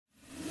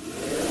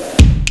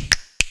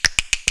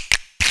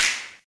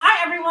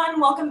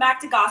welcome back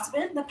to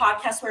Gossipin', the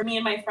podcast where me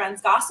and my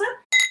friends gossip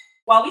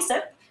while we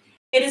sip.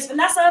 It is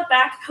Vanessa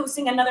back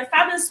hosting another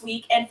fabulous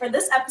week, and for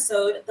this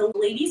episode, the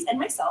ladies and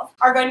myself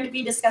are going to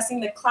be discussing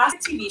the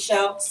classic TV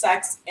show,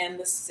 Sex and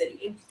the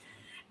City.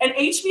 An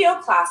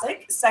HBO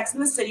classic, Sex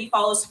and the City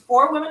follows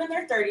four women in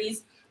their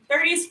 30s,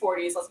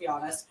 40s, let's be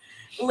honest,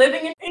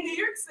 living in New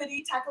York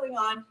City, tackling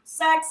on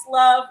sex,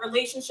 love,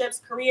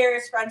 relationships,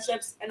 careers,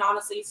 friendships, and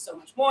honestly, so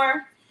much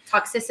more.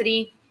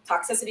 Toxicity,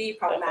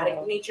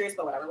 problematic natures,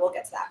 but whatever, we'll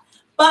get to that.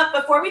 But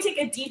before we take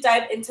a deep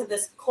dive into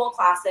this cult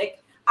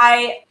classic,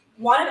 I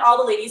wanted all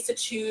the ladies to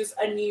choose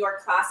a New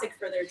York classic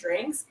for their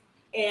drinks.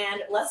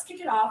 And let's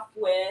kick it off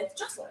with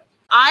Jocelyn.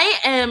 I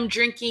am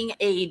drinking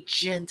a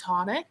gin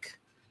tonic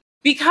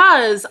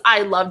because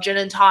I love gin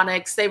and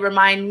tonics. They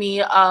remind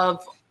me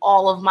of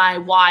all of my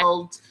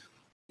wild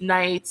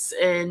nights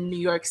in New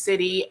York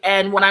City.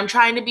 And when I'm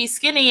trying to be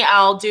skinny,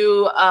 I'll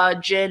do a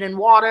gin and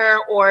water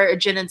or a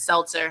gin and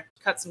seltzer.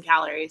 Cut some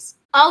calories.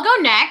 I'll go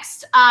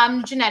next.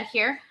 Jeanette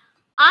here.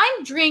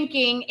 I'm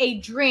drinking a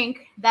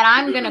drink that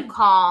I'm going to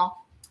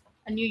call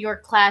a New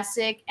York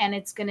classic, and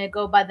it's going to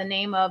go by the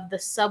name of the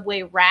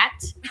Subway Rat.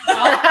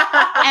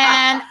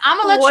 And I'm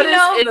going to let you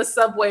know. What is in the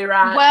Subway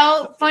Rat?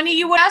 Well, funny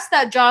you would ask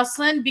that,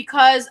 Jocelyn,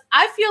 because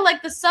I feel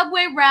like the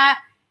Subway Rat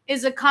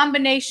is a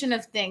combination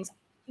of things.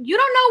 You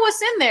don't know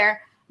what's in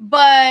there,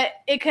 but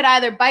it could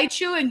either bite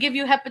you and give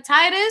you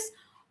hepatitis,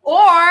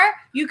 or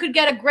you could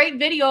get a great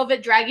video of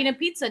it dragging a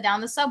pizza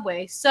down the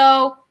subway.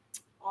 So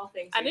all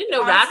things. I didn't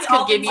know rats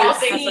could give you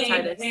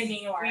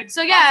hepatitis.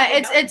 So yeah,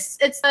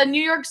 it's the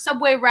New York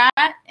Subway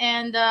Rat,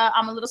 and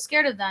I'm a little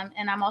scared of them,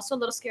 and I'm also a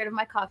little scared of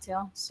my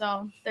cocktail.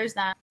 So there's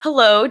that.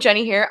 Hello,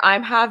 Jenny here.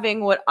 I'm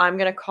having what I'm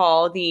gonna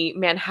call the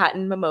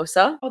Manhattan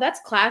Mimosa. Oh, that's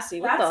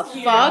classy. What That's the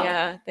cute. fuck?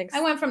 Yeah, thanks.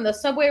 I went from the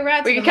Subway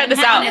Rat. We to can the cut this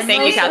out. Manhattan Thank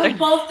you, Mimosa. Catherine.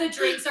 Both the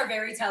drinks are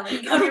very telling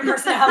of your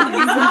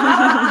personalities.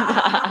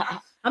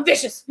 I'm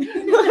vicious.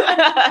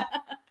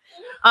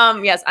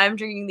 Yes, I'm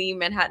drinking the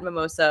Manhattan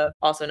Mimosa,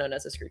 also known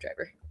as a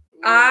screwdriver.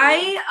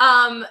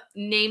 I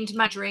named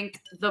my drink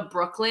the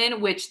Brooklyn,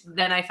 which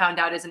then I found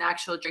out is an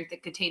actual drink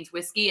that contains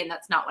whiskey, and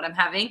that's not what I'm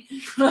having.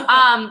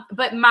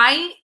 But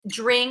my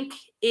drink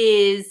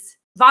is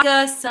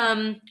vodka,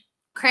 some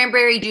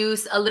cranberry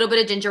juice, a little bit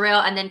of ginger ale,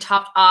 and then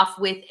topped off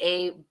with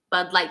a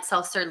Bud Light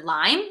Seltzer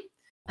Lime.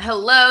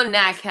 Hello,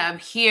 NACAB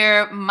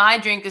here. My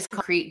drink is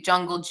Concrete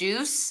Jungle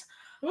Juice.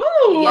 Ooh.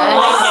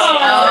 Yes.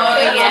 Oh,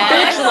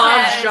 yes. Bitch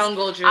loves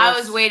jungle juice. I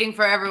was waiting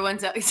for everyone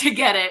to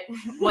get it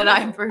when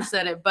I first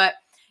said it. But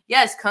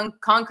yes,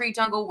 Concrete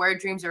Jungle, Where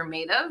Dreams Are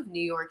Made Of,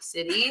 New York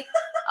City,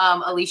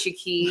 Alicia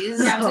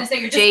Keys, Yeah, I was gonna say,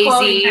 you're just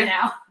quoting her Jay-Z,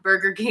 now.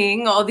 Burger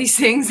King, all these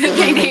things that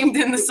they named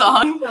in the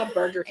song.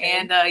 Burger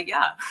King. And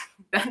yeah,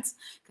 that's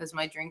because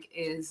my drink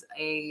is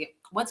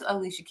what's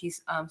Alicia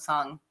Keys'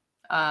 song?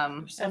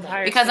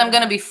 Empire Because State. I'm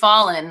gonna be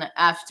fallen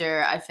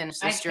after I finish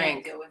I this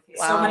can't drink. go with you.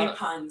 So Wow. many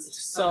puns.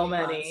 So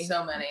many.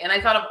 So many. And I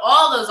thought of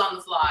all those on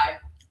the fly.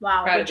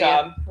 Wow. Good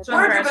job.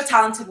 We're a group of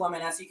talented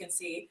women, as you can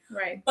see.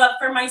 Right. But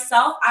for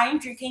myself, I am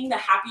drinking the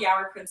Happy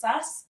Hour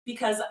Princess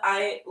because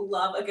I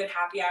love a good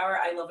happy hour.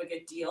 I love a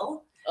good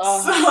deal.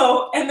 Oh.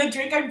 So, and the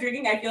drink I'm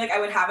drinking, I feel like I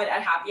would have it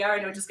at happy hour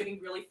and it would just get me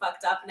really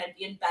fucked up and I'd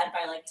be in bed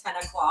by like 10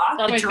 o'clock.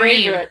 That's my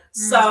dream. favorite.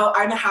 So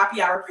I'm a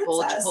happy hour Full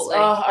princess.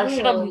 Chipotle. I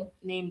should have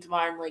named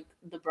mine like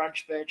the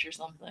brunch bitch or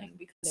something.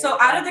 So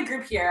out of the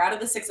group here, out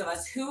of the six of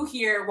us, who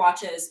here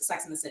watches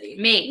Sex and the City?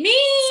 Me.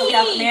 So we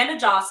have Amanda,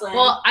 Jocelyn.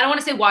 Well, I don't want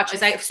to say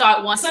watches. I saw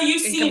it once. So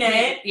you've and seen completely-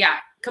 it? Yeah,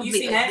 You've completely.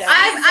 seen it? Yeah.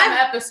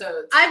 I've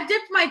episodes. I've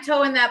dipped my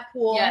toe in that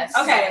pool. Yes.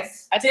 Okay.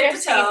 I think Dip I've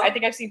to seen. toe. I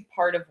think I've seen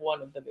part of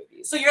one of the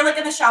movies. So you're like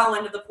in the shallow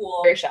end of the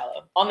pool. Very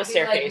shallow, on the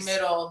staircase.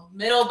 Middle,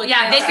 but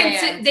Yeah, they can't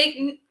can.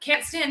 They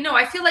can't stand. No,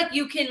 I feel like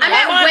you can. I'm like,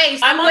 at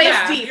waist. I'm waist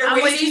yeah. deep. You're I'm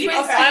waist waist deep. deep.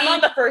 Okay. I'm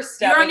on the first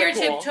step. You're on of your the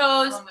pool.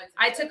 tiptoes. Oh my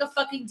I God. took a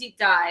fucking deep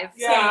dive.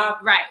 Yeah.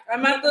 Right.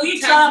 I'm at the We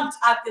jumped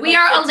at the We like,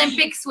 are the deep-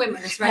 Olympic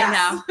swimmers right Yes.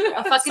 now.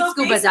 A fucking So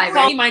scuba basically-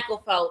 diver.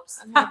 Michael Phelps.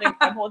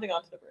 I'm holding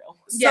on to the grill.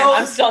 So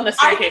I'm still on the I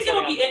staircase. think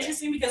it'll holding be on to the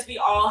interesting because we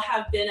all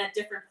have been at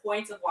different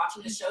points of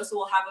watching the show, so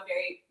we'll have a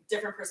very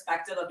different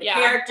perspective of the Yeah.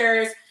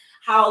 characters,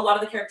 how a lot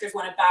of the characters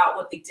went about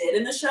what they did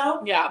in the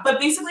show. Yeah. But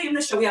basically in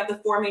the show, we have the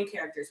four main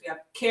characters. We have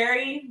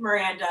Carrie,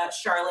 Miranda,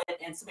 Charlotte,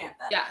 and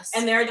Samantha. Yes.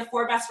 And they're the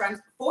four best friends,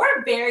 four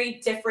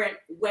very different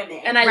women.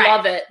 And I Right.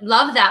 love it.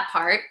 Love that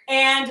part.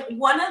 And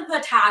one of the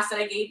tasks that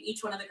I gave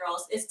each one of the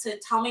girls is to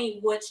tell me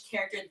which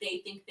character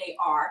they think they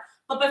are.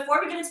 But before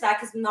we get into that,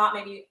 because not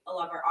maybe a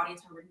lot of our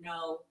audience members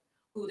know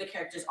who the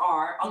characters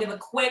are, I'll give a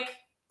quick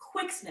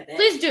snippet.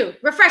 Please do.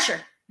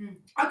 Refresher.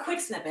 A quick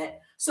snippet.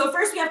 So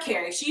first we have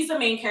Carrie. She's the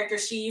main character.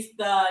 She's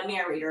the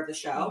narrator of the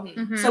show.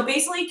 Mhm. So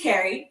basically,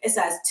 Carrie, it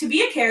says, to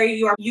be a Carrie,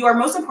 you are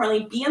most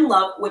importantly be in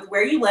love with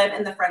where you live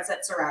and the friends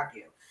that surround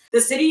you. The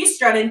city you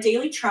strut in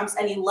daily trumps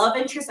any love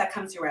interest that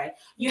comes your way.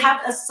 You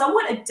have a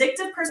somewhat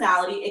addictive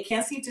personality. It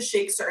can't seem to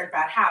shake certain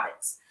bad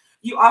habits.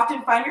 You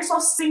often find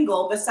yourself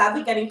single, but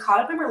sadly getting caught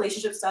up in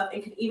relationship stuff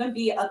and can even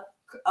be a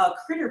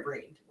critter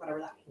brained, whatever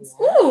that means.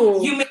 Ooh.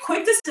 You make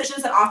quick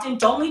decisions that often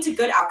don't lead to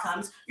good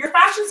outcomes. Your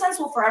fashion sense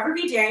will forever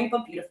be daring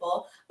but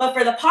beautiful. But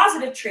for the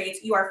positive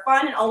traits, you are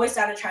fun and always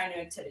down to try a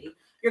new activity.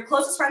 Your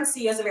closest friends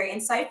see you as a very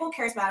insightful,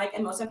 charismatic,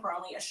 and most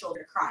importantly, a shoulder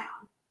to cry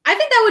on. I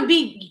think that would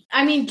be,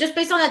 I mean, just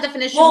based on that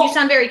definition, Well- you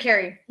sound very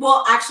Carrie.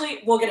 Well,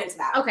 actually, we'll get into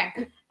that.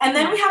 Okay. And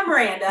then we have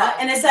Miranda,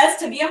 and it says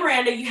to be a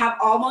Miranda, you have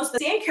almost the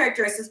same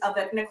characteristics of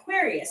an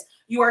Aquarius.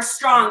 You are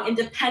strong,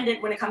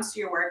 independent when it comes to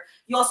your work.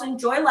 You also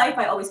enjoy life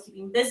by always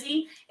keeping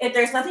busy. If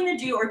there's nothing to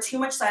do or too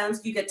much silence,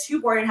 you get too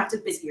bored and have to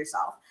busy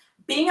yourself.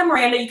 Being a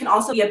Miranda, you can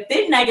also be a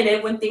bit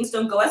negative when things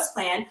don't go as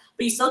planned,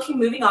 but you still keep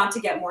moving on to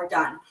get more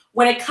done.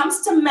 When it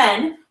comes to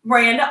men,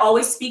 Miranda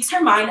always speaks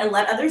her mind and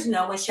let others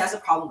know when she has a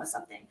problem with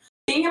something.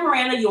 Being a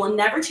Miranda, you will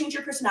never change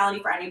your personality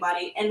for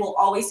anybody and will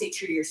always stay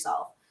true to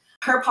yourself.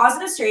 Her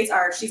positive traits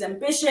are she's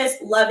ambitious,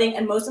 loving,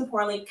 and most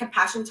importantly,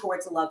 compassionate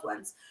towards the loved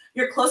ones.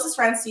 Your closest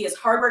friends see as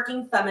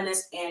hardworking,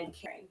 feminist, and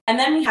caring. And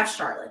then we have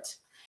Charlotte.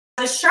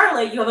 As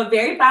Charlotte, you have a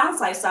very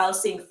balanced lifestyle of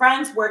seeing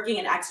friends, working,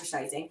 and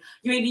exercising.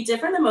 You may be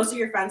different than most of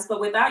your friends,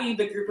 but without you,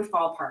 the group would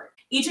fall apart.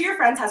 Each of your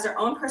friends has their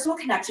own personal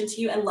connection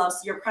to you and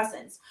loves your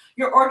presence.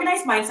 Your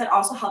organized mindset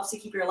also helps to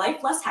keep your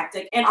life less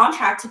hectic and on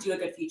track to do a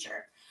good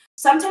future.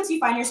 Sometimes you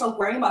find yourself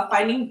worrying about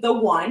finding the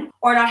one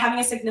or not having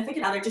a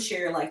significant other to share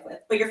your life with,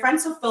 but your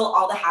friends fulfill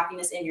all the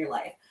happiness in your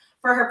life.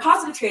 For her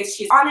positive traits,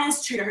 she's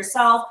honest, true to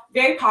herself,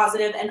 very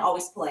positive, and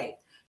always polite.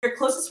 Your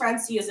closest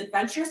friends see you as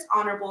adventurous,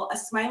 honorable, a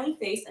smiling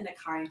face, and a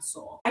kind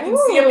soul. I can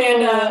see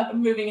Amanda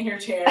moving in her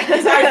chair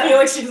because I feel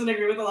like she doesn't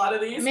agree with a lot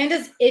of these.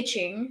 Amanda's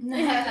itching.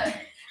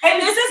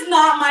 And this is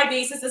not my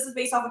basis. This is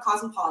based off of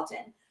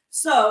Cosmopolitan.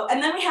 So,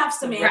 and then we have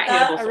Samantha.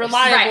 Reputable A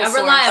reliable Right, a source.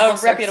 reliable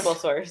A reputable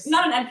source.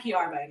 Not an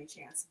NPR by any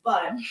chance,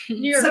 but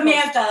You're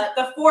Samantha,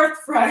 the fourth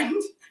friend.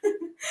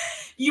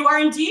 You are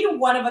indeed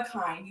one of a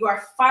kind. You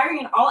are fiery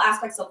in all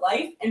aspects of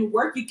life and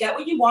work. You get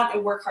what you want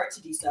and work hard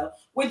to do so.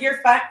 With your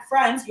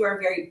friends, you are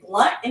very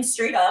blunt and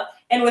straight up.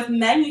 And with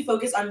men, you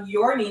focus on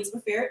your needs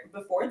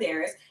before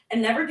theirs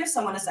and never give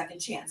someone a second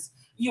chance.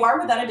 You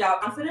are without a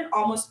doubt confident,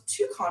 almost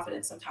too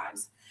confident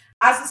sometimes.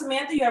 As a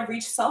Samantha, you have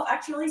reached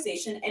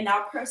self-actualization and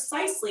now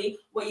precisely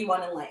what you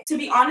want in life. To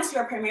be honest, you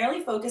are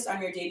primarily focused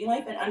on your dating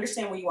life and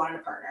understand what you want in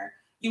a partner.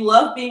 You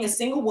love being a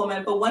single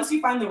woman, but once you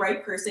find the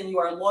right person, you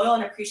are loyal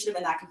and appreciative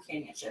in that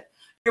companionship.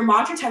 Your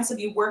mantra tends to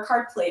be work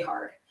hard, play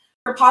hard.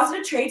 For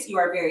positive traits, you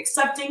are very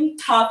accepting,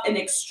 tough, and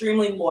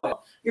extremely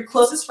loyal. Your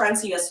closest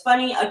friends see you as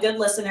funny, a good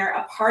listener,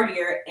 a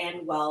partier,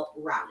 and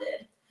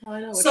well-rounded.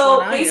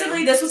 So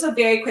basically, this was a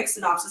very quick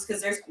synopsis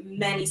because there's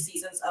many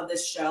seasons of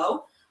this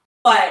show.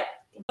 But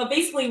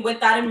basically,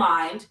 with that in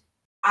mind,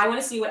 I want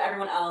to see what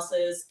everyone else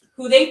is,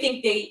 who they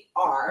think they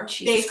are,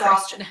 based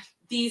off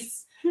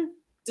these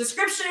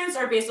descriptions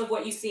or based off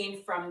what you've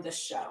seen from the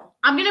show.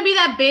 I'm gonna be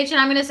that bitch and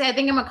I'm gonna say I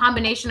think I'm a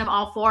combination of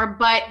all four,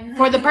 but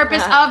for the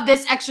purpose of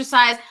this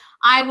exercise,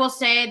 I will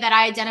say that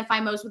I identify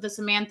most with the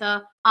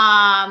Samantha.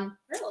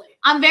 Really?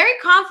 I'm very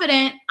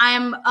confident. I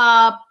am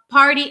a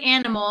party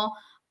animal.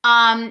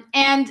 And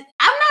I'm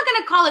not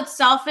gonna call it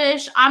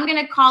selfish. I'm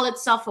gonna call it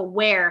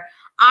self-aware.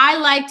 I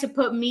like to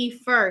put me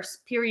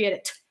first,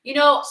 period. You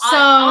know,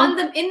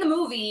 So- in the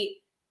movie,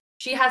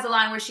 she has a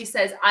line where she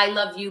says, "I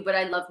love you, but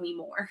I love me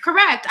more."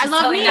 Correct. I Just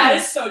love telling me. That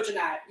is so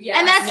Jeanette. Yeah.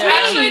 And that's Yeah. me.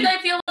 Actually, I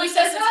feel Who like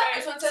says this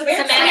this? one Samantha says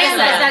Samantha says says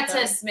that that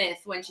to Smith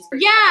when she's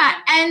Yeah,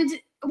 and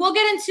we'll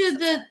get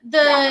into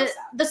Yeah,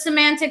 the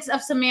semantics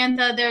of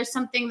Samantha. There's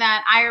something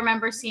that I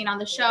remember seeing on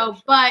the show,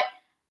 but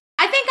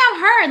I think I'm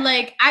her.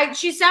 Like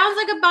she sounds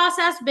like a boss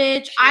ass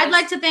bitch. I'd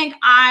like to think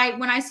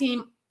when I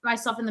see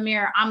myself in the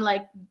mirror, I'm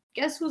like,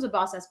 guess who's a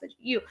boss ass bitch?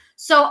 You.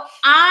 So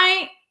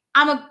I'm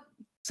a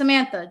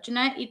Samantha.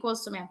 Jeanette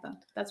equals Samantha.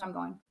 That's where I'm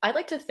going. I'd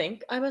like to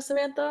think I'm a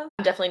Samantha.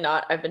 I'm definitely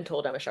not. I've been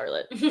told I'm a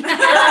Charlotte. Oh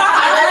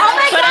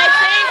my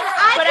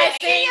But I God!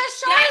 think-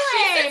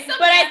 Charlotte.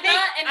 But I think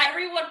and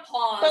everyone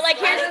paused. But like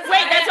here's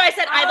wait, that's why I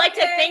said I'd like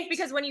to think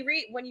because when you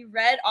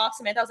read off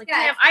Samantha, I was like,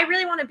 Yes. damn, I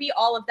really want to be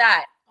all of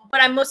that.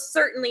 But I'm most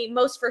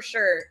for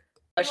sure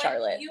a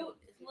Charlotte.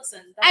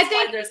 Listen, I that's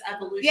think- why there's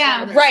evolution.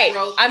 yeah. there's Right.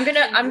 growth, I'm gonna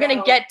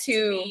and get to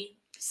to me.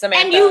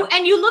 Samantha.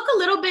 And you look a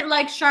little bit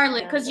like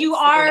Charlotte because you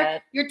let's look at are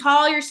that. you're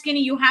tall, you're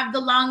skinny, you have the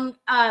long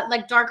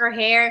like darker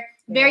hair,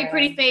 very Yeah.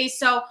 pretty face.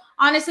 So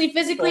honestly,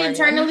 physically, Boring.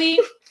 internally,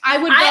 I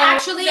would go. I'm No, gonna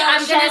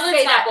Charlotte's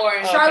say not that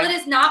boring. Oh, Charlotte okay.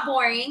 is not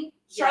boring.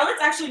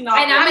 Charlotte's actually not.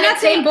 And I'm I'm not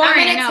saying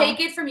boring, I'm no. gonna take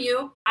it from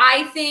you.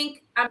 I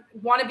think I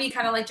want to be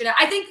kind of like Jeanette.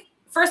 I think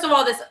first of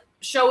all, this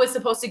show is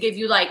supposed to give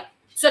you like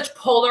such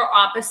polar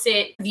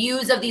opposite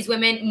views of these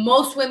women.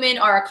 Most women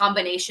are a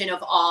combination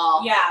of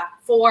all Yeah.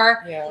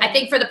 four. Yeah. I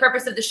think for the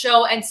purpose of the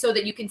show and so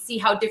that you can see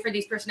how different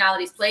these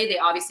personalities play, they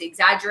obviously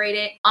exaggerate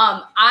it.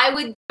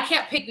 I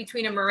can't pick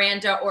between a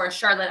Miranda or a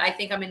Charlotte. I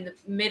think I'm in the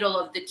middle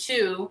of the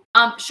two.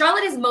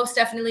 Charlotte is most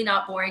definitely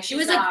not boring. She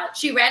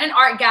ran an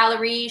art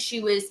gallery.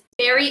 She was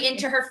very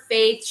into her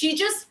faith.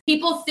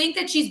 People think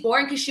that she's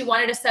boring because she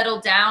wanted to settle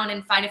down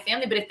and find a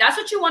family. But if that's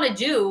what you want to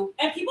do,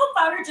 And people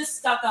found her just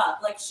stuck up.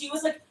 Like she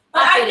was like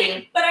But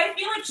uppity. I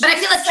feel like she But I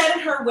feel like set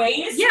in her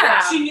ways.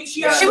 Yeah. She had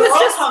She a was moral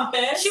just-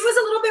 compass. She was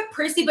a little bit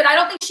prissy, but I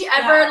don't think she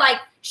ever Yeah. like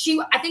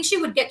I think she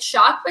would get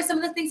shocked by some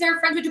of the things that her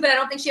friends would do, but I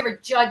don't think she ever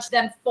judged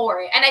them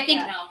for it. And I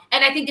think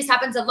and I think this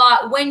happens a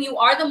lot when you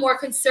are the more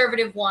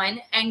conservative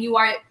one and you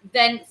are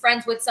then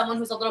friends with someone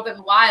who's a little bit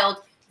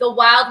wild. The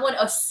wild one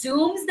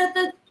assumes that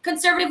the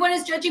conservative one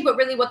is judging, but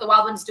really what the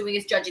wild one is doing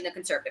is judging the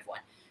conservative one.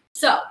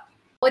 So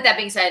with that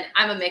being said,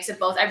 I'm a mix of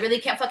both. I really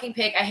can't fucking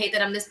pick. I hate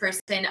that I'm this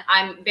person.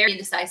 I'm very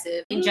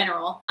indecisive in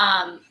general.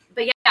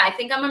 But yeah, I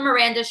think I'm a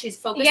Miranda. She's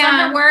focused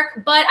on her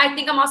work, but I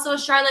think I'm also a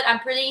Charlotte. I'm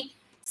pretty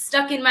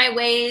stuck in my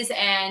ways,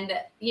 and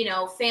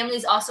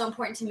family's also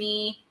important to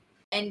me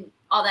and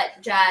all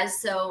that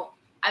jazz. So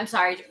I'm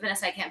sorry,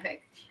 Vanessa, I can't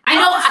pick. I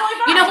know, that's totally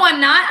you know who fine.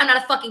 I'm not? I'm not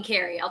a fucking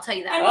Carrie. I'll tell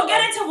you that. And we'll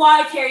get into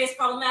why Carrie is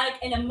problematic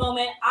in a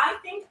moment. I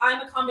think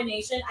I'm a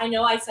combination. I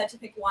know I said to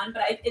pick one,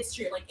 but it's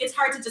true. Like, it's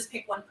hard to just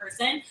pick one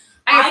person.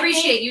 I I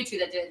appreciate you two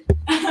that did.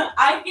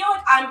 I feel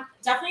like I'm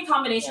definitely a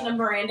combination of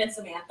Miranda and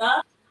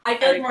Samantha. I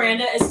feel like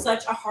Miranda is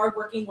such a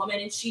hardworking woman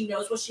and she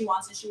knows what she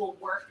wants and she will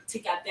work to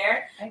get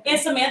there. And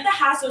Samantha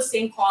has those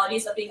same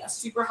qualities of being a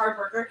super hard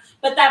worker,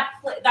 but that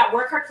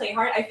work hard, play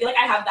hard. I feel like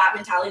I have that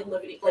mentality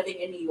living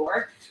in New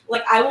York.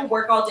 Like, I will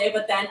work all day,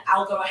 but then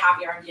I'll go to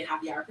happy hour and be a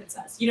happy hour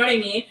princess. You know what I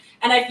mean?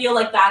 And I feel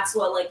like that's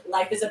what like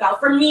life is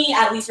about for me,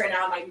 at least right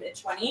now in my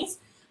mid-20s.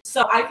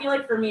 So I feel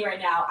like for me right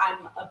now,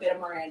 I'm a bit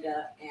of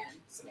Miranda and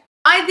Samantha.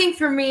 I think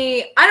for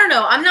me, I don't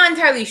know. I'm not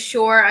entirely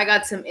sure. I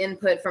got some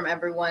input from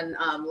everyone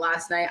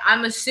last night.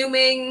 I'm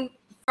assuming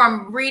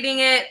from reading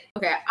it.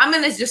 Okay, I'm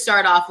gonna just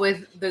start off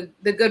with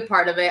the good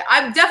part of it.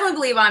 I definitely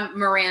believe I'm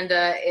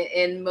Miranda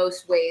in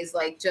most ways.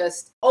 Like,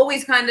 just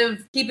always kind of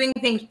keeping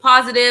things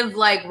positive,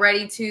 like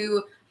ready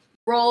to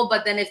roll.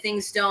 But then if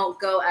things don't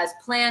go as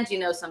planned,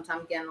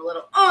 sometimes getting a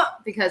little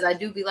because I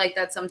do be like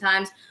that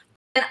sometimes.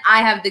 And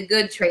I have the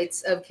good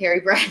traits of Carrie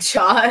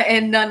Bradshaw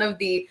and none of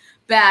the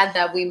bad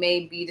that we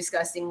may be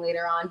discussing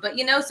later on. But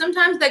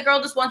sometimes that girl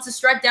just wants to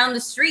strut down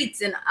the streets,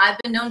 and I've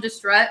been known to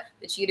strut.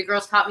 The Cheetah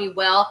Girls taught me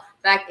well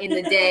back in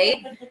the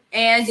day.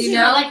 And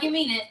like you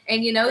mean it.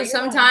 And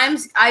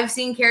sometimes I've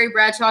seen Carrie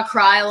Bradshaw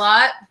cry a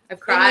lot. I've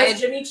cried.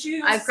 Jimmy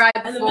Choo's I've cried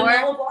and the before.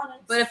 Manila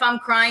Blondes. But if I'm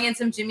crying in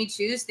some Jimmy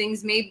Choo's,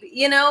 things may be,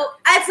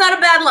 it's not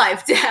a bad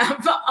life to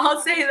have.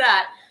 I'll say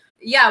that.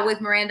 Yeah, with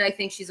Miranda, I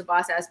think she's a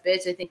boss ass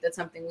bitch. I think that's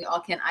something we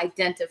all can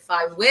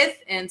identify with.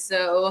 And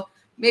so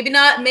maybe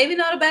not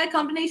a bad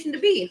combination to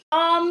be.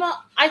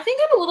 I think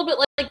I'm a little bit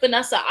like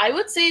Vanessa. I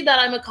would say that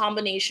I'm a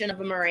combination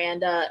of a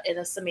Miranda and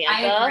a Samantha.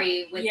 I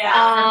agree with Yeah.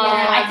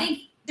 that. I think,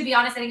 to be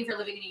honest, I think if you're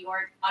living in New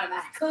York,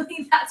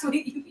 automatically that's what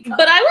you become.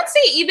 But I would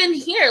say even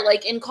here,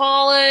 like in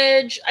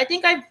college, I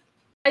think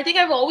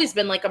I've always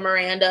been like a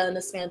Miranda and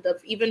a Samantha,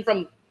 even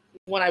from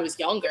when I was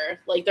younger.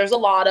 Like, there's a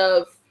lot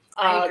of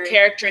I agree.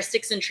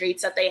 characteristics and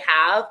traits that they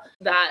have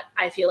that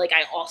I feel like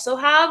I also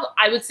have.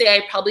 I would say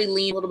I probably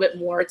lean a little bit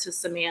more to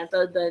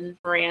Samantha than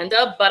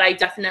Miranda, but I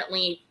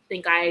definitely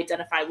think I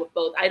identify with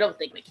both. I don't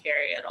think I'm a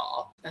Carrie at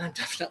all, and I'm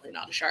definitely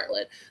not a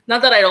Charlotte.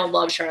 Not that I don't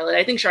love Charlotte.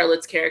 I think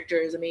Charlotte's character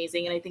is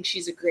amazing, and I think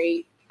she's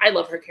I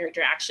love her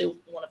character, actually,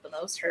 one of the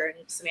most, her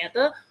and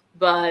Samantha.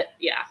 But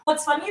yeah.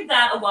 What's funny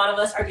that a lot of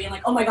us are being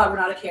like, oh my God, we're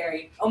not a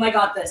Carrie. Oh my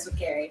God, this with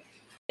Carrie.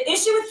 The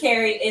issue with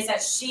Carrie is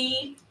that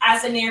she,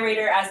 as a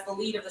narrator, as the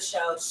lead of the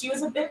show, she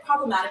was a bit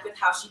problematic with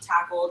how she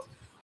tackled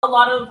a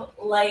lot of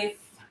life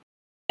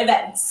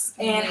events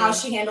and how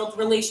she handled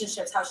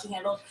relationships, how she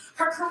handled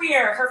her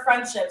career, her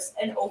friendships,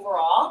 and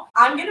overall.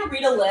 I'm going to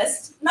read a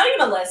list, not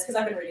even a list because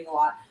I've been reading a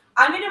lot.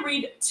 I'm going to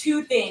read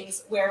 2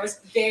 things where it was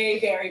very,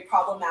 very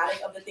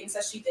problematic of the things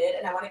that she did,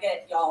 and I want to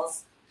get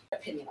y'all's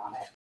opinion on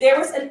it. There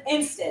was an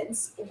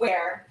instance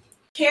where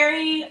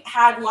Carrie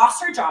had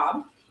lost her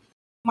job.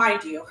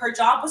 Mind you, her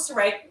job was to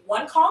write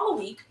 1 column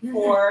a week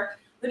for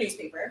the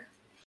newspaper.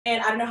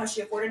 And I don't know how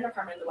she afforded an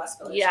apartment in the West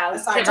Village. Yeah,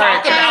 aside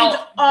talk from about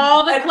And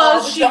all the and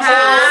clothes all she the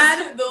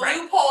had. the Right.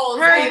 loopholes.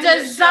 Her in the show.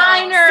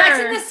 designer. Sex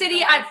in the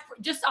City,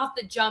 just off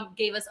the jump,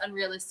 gave us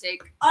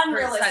unrealistic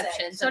Unrealistic.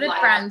 perceptions. So of did life.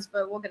 Friends,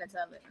 but we'll get into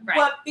that later. Right.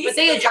 But But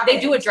they basically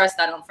do address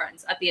that on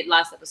Friends at the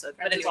last episode.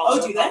 But anyway.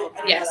 Oh, do they? I didn't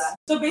know Yes. that.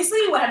 So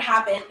basically what had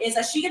happened is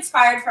that she gets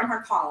fired from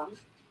her column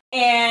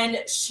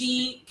and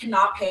she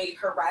cannot pay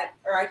her rent,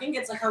 or I think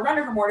it's like her rent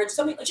or her mortgage,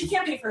 something, like she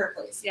can't pay for her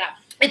place. Yeah.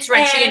 It's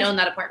rent. She And- didn't own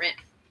that apartment.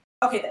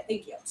 Okay, then,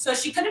 thank you. So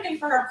she couldn't pay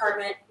for her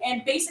apartment,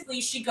 and basically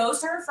she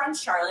goes to her friend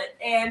Charlotte,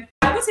 and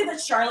I would say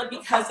that Charlotte,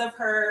 because of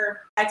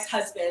her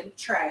ex-husband,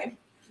 Trey,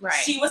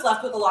 she was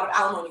left with a lot of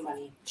alimony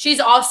money. She was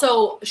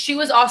also She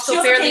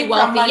also fairly came from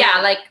wealthy. money.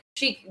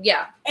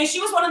 Yeah, And she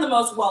was one of the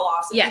most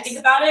well-off, so if Yes. you think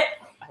about it.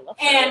 I love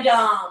And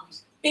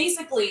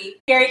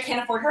basically, Carrie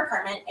can't afford her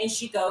apartment, and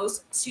she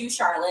goes to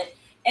Charlotte,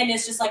 and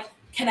it's just like,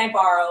 can I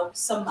borrow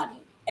some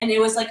money? And it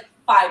was like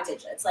 5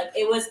 digits. Like,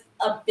 it was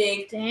a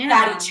big,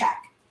 fatty check.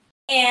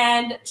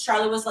 And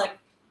Charlotte was like,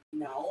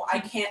 no, I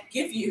can't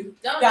give you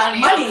that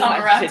money.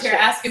 come around here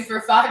asking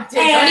for $5. And-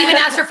 Don't even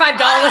ask for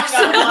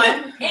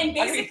 $5. And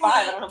basically,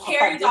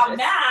 Carrie got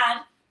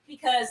mad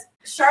because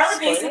Charlotte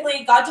Spoiler?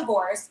 basically got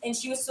divorced and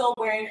she was still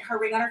wearing her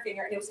ring on her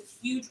finger and it was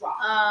a huge rock.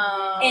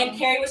 And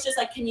Carrie was just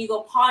like, can you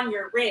go pawn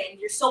your ring?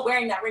 You're still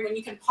wearing that ring when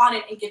you can pawn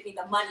it and give me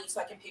the money so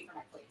I can pay for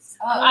my place.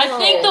 I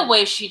think the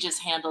way she just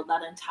handled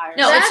that entire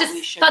No, it's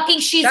situation. just fucking.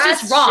 She's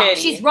that's just wrong. shitty.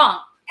 She's wrong.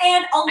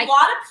 And a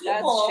lot of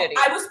people, That's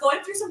shitty. I was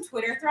going through some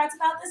Twitter threads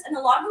about this, and a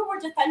lot of people were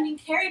defending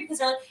Carrie because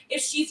they're like,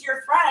 if she's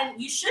your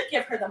friend, you should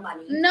give her the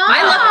money. No,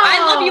 I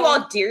love you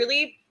all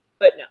dearly,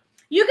 but no.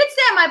 You can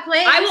stay at my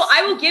place.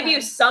 I will give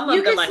you some of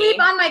You the can money.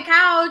 sleep on my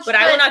couch, but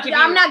I will not give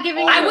I'm you not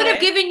giving all you. I the would way. have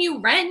given you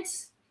rent.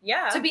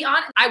 Yeah. To be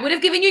honest, I would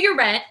have given you your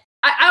rent.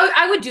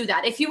 I would do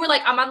that if you were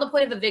like, I'm on the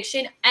point of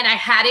eviction and I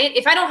had it.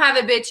 If I don't have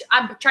it, bitch,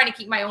 I'm trying to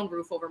keep my own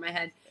roof over my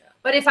head.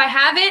 But if I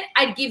have it,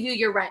 I'd give you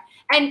your rent.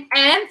 And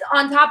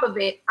on top of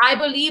it, I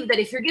believe that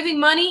if you're giving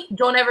money,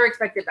 don't ever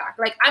expect it back.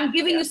 Like I'm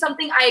giving you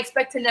something I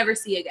expect to never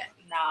see again.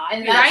 Nah,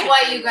 And you're that's right.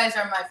 why you guys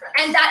are my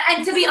friends.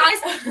 And to be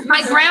honest,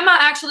 my grandma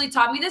actually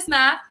taught me this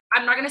math.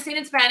 I'm not gonna say it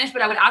in Spanish,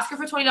 but I would ask her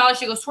for $20.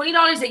 She goes,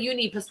 $20 that you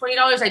need plus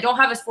 $20 I don't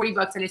have is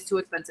 $40 and it's too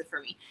expensive for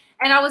me.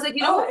 And I was like,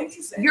 you know what?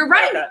 Interesting. You're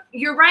right. Okay.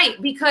 You're right.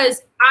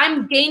 Because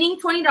I'm gaining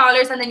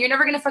 $20 and then you're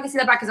never going to fucking see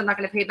that back because I'm not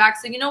going to pay it back.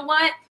 So you know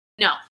what?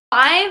 No.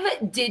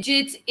 5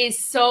 digits is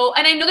so,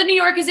 and I know that New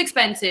York is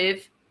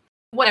expensive.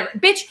 Whatever.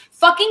 Bitch,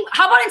 fucking,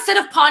 how about instead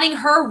of pawning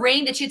her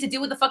ring that she had to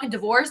deal with the fucking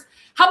divorce,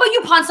 how about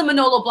you pawn some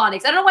Manolo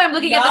Blahniks? I don't know why I'm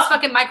looking at this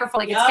fucking microphone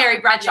like it's Carrie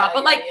Bradshaw,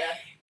 but like,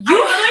 I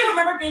really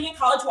remember being in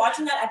college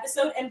watching that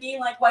episode and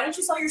being like, why don't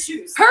you sell your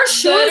shoes? her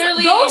shoes,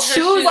 Literally, those her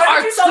shoes shoes. Why are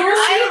don't you sell your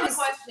I have a shoes?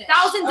 question.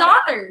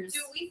 $1,000. Do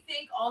we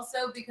think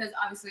also, because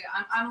obviously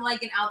I'm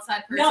like an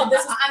outside person, No,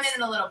 this but is- I'm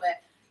in it a little bit.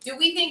 Do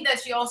we think that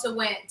she also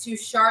went to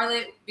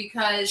Charlotte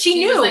because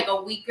She was knew. like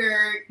a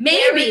weaker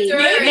Maybe,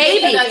 character?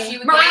 maybe. That she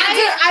would Miranda-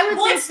 I would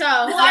Well, think so.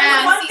 Because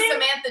Yeah. I One would see thing-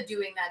 Samantha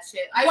doing that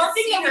shit. I One would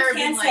thing see that her we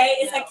being can like, say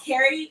is no. that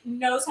Carrie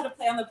knows how to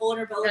play on the And I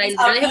vulnerabilities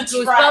really of have each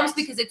goosebumps friend.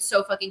 because it's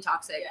so fucking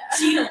toxic. Yeah.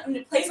 She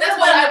plays That's on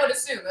what the I would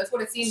assume. That's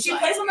what it seems she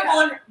like. plays on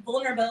the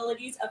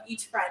vulnerabilities of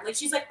each friend. Like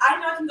she's like, I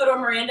know I can go to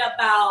Miranda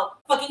about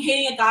fucking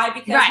hating a guy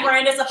because Right.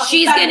 Miranda's a fucking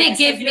She's gonna feminist.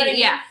 give Like, you know what I me,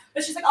 mean? yeah.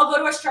 But she's like, I'll go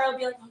to a Charlotte and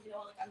be like, oh, you know,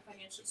 like I'm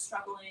financially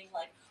struggling.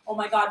 Like, oh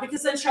my god,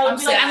 because then Charlotte will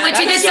be like, And when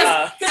she did That's some,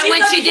 tough. because and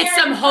when she's she a did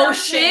some caring hoe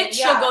person. shit,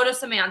 she'll Yeah. go to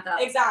Samantha.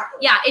 Exactly.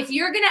 Yeah, if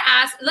you're gonna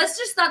ask, let's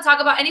just not talk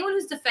about anyone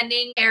who's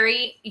defending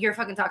Carrie. You're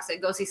fucking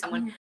toxic. Go see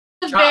someone.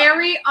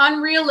 Very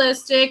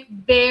unrealistic,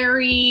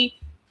 very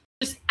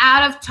just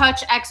out of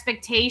touch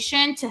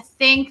expectation to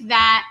think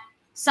that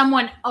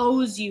someone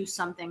owes you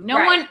something. No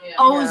Right. one Yeah.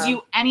 owes Yeah.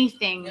 you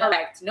anything.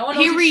 Correct. No one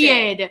knows shit.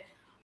 Period.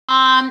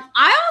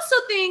 I also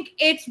think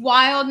it's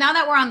wild now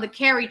that we're on the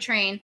Carrie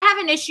train. I have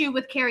an issue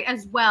with Carrie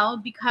as well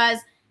because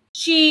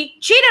she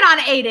cheated on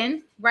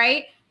Aiden,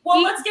 right?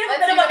 Well, let's give a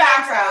bit of a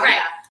background. Right.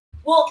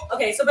 Well,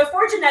 okay, so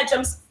before Jeanette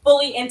jumps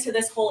fully into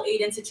this whole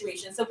Aiden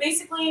situation, so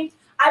basically,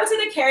 I would say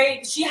that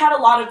Carrie, she had a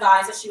lot of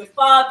guys that she would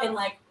fuck and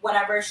like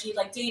whatever she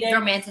like dated,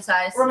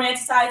 Romanticized.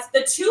 romanticized.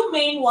 The two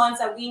main ones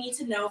that we need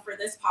to know for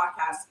this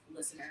podcast,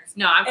 listeners,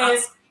 No, I'm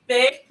is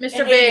Big, Mr.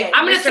 and Big. Aiden.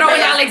 I'm gonna Mr. throw in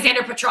Big.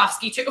 Alexander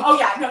Petrovsky too. Oh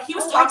yeah, no, he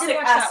was Oh, I toxic did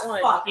watch as that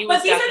one. fuck. He But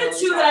was these are the definitely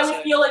two that I would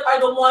toxic. feel like are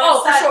the ones Oh,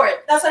 for that, sure.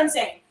 that's what I'm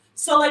saying.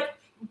 So like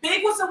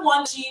Big was the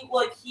one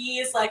he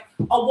is like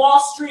a Wall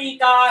Street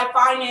guy,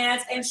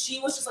 finance, and she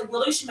was just like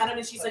literally she met him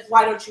and she's like,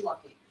 why don't you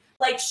love me?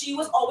 Like she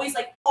was always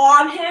like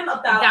on him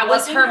about That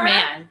was loving her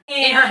man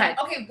in her and- head.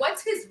 Okay,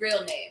 what's his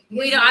real name?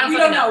 We don't. I don't We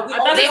fucking don't know. know. We I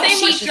thought only his know name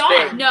she- was she's John.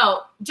 big.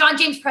 No, John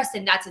James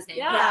Preston. That's his name.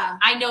 Yeah.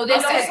 I know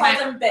this Okay, is calls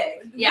my. him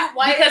Big. Yeah.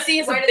 Why Because he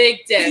has a where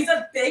big dick. He's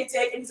a big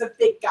dick and he's a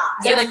big guy.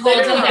 Yeah, That's the golden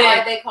literally big.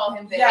 why they call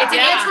him Big. Yeah. It's an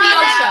Yeah.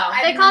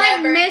 HBO show. They call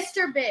him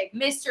Mr. Big.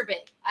 Mr. Big.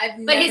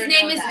 I've But his never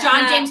name known is that.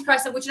 John James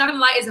Preston, which not gonna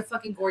lie is a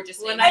fucking gorgeous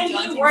name. When I- And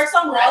John he James works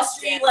on Wall Preston,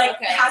 Street, like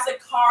okay. has a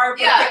car,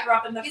 Yeah. pick her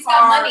up in the He's car.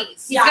 got money.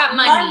 He's got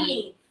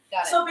money.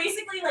 Got it. So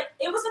basically, like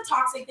it was a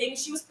toxic thing.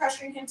 She was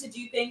pressuring him to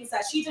do things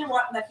that she didn't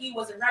want, that he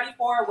wasn't ready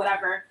for, or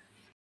whatever.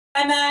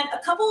 And then a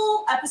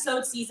couple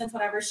episodes, seasons,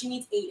 whatever, she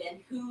meets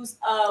Aiden, who's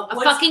A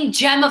fucking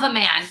gem of a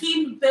man.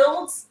 he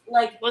builds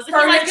like Wasn't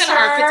he like an furniture.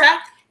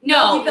 architect?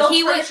 No, he builds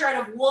he was. furniture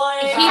out of wood.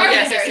 He,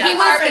 Yes, yes, he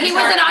yes. was. He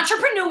was an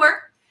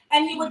entrepreneur.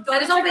 And he would go Had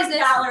to his own different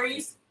business.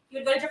 galleries. He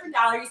would go to different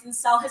galleries and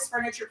sell his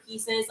furniture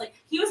pieces. Like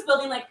he was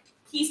building like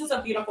pieces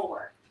of beautiful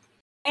work.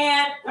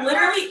 And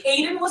literally,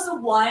 Aiden was the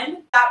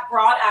one that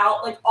brought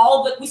out like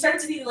all the. We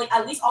started to see like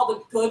at least all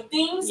the good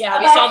things. Yeah,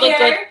 we about saw the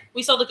Carrie. good.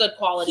 We saw the good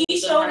qualities. He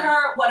in showed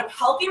her what a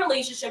healthy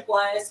relationship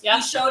was. Yeah.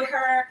 He showed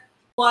her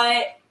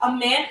what a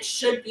man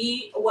should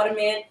be, what a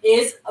man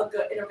is in a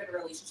good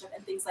relationship,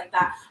 and things like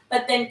that.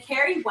 But then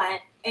Carrie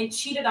went and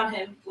cheated on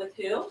him with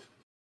who?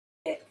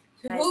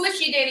 Who was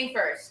she dating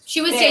first?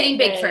 She was Big, dating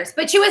Big big. first,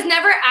 but she was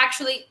never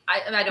actually.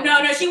 I don't.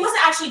 No, she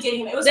wasn't actually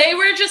dating him. It was They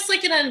were just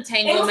like an It was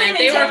entanglement. an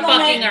They were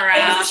entanglement. fucking It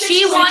around. was a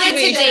She wanted to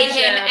date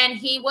Situation. him, and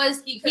he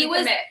was. He couldn't was.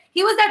 commit.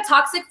 He was that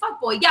toxic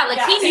fuckboy. Yeah, like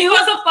Yeah. he He knew.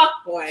 was a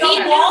fuckboy. the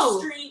He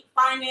Wall knew. Street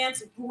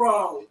finance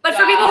bro. But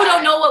for people who God.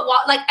 don't know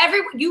what like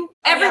everyone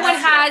yeah,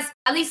 has, that's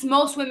at least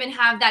most women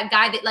have that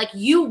guy that like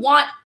you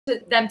want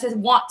them to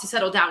want to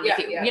settle down with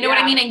Yeah, you. yeah, you know what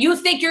I yeah. mean? And you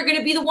think you're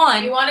gonna be the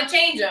one. You want to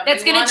change them.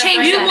 That's gonna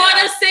change You them. want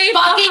to save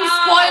Fucking a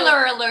hoe.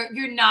 spoiler alert,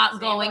 you're not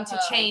Save going a to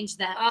hoe. change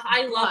them.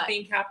 I love But-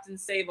 being Captain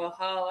Save a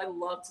Hoe. I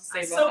love to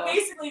save a So hoe.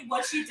 basically,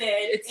 what she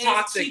did It's is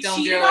toxic, she don't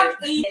cheated do on it.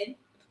 Eden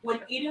when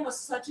Eden was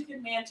such a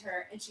good man to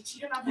her, and she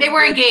cheated on him. They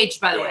were with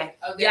engaged, by the Big. way.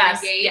 Oh, they're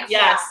Yes, engaged?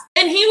 yes.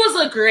 And he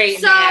was a great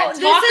So man. this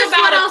Talk is about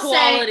what a I'll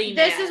quality say.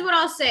 man. This is what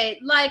I'll say.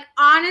 Like,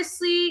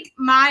 honestly,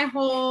 my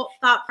whole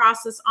thought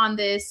process on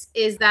this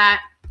is that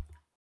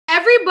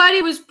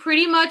everybody was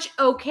pretty much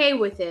okay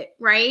with it,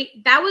 right?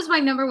 That was my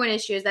number one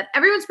issue, is that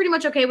everyone's pretty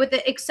much okay with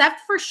it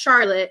except for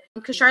Charlotte,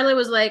 because Charlotte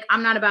was like,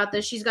 I'm not about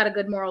this. She's got a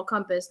good moral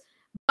compass.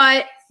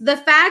 But the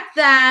fact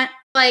that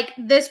like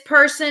this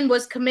person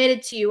was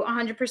committed to you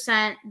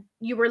 100%,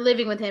 you were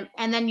living with him,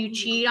 and then you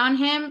cheat on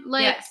him,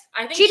 like Yes.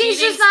 I think cheating's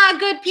just not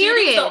good, cheating's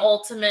period. the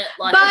ultimate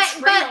like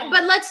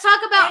But let's talk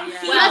about And Yeah.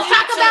 he, let's talk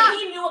actually, about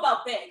he knew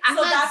about Big, so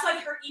Let's- that's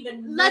like her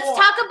even more. let's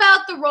talk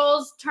about the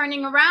roles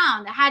turning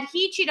around. Had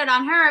he cheated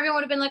on her, everyone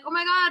would have been like, "Oh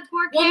my God,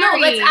 poor Well, Carrie."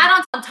 no, let's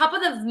add on top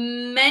of the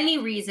many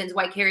reasons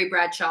why Carrie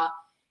Bradshaw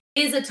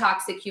is a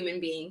toxic human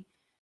being.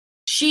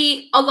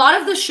 A lot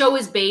of the show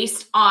is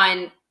based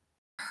on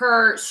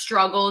her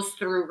struggles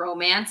through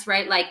romance,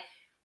 right? Like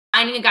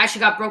finding a guy she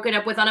got broken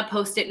up with on a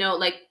post-it note,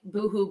 like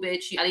boo-hoo,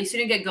 bitch. At least you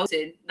didn't get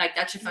ghosted. Like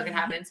that shit fucking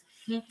happens.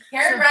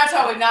 Carrie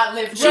Bradshaw would not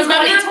live. She's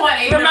Remember-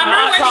 2020. Remember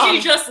No. when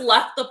she just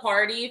left the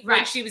party when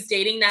Right. she was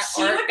dating that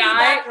She art would be guy?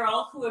 that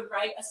girl who would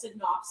write a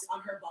synopsis on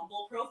her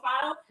Bumble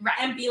profile Right.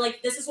 and be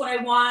like, "This is what I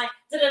want,"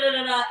 da da da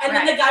da da, and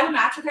then the guy would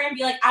match with her and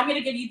be like, "I'm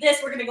gonna give you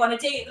this. We're gonna go on a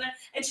date,"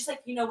 and she's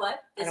like, "You know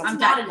what? This is I'm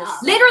not done. enough."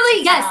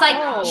 Literally, yes. Like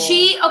Oh.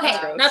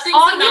 okay. Nothing's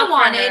All enough you for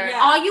wanted, her. Yeah.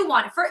 all you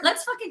wanted.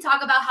 Let's fucking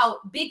talk about how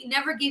Big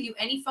never gave you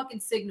any fucking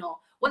signal.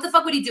 What the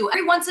fuck would he do?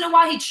 Every once in a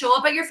while, he'd show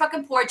up at your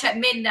fucking porch at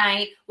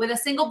midnight with a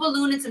single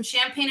balloon and some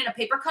champagne in a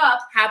paper cup.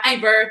 Happy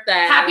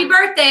birthday. Happy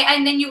birthday.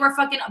 And then you were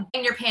fucking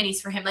banging your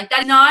panties for him. Like,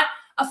 that's not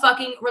a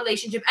fucking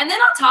relationship. And then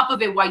on top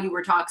of it, why you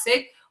were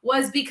toxic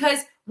was because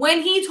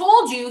when he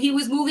told you he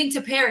was moving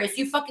to Paris,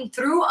 you fucking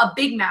threw a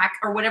Big Mac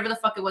or whatever the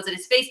fuck it was at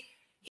his face.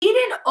 He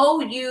didn't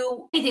owe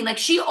you anything. Like,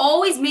 she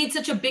always made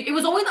such a big, it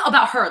was always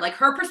about her, like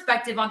her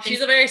perspective on things.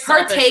 She's a very her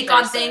selfish take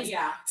on person. things.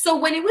 Yeah. So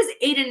when it was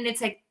Aiden, and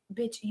it's like,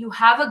 bitch, you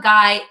have a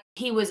guy.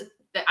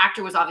 The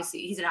actor was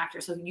obviously, he's an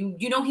actor, so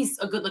you know he's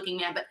a good looking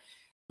man, but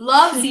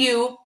loves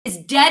you, is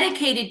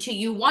dedicated to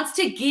you, wants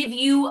to give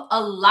you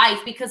a life,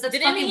 because let's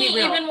Didn't fucking he be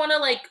real. even want to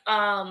like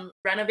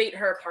renovate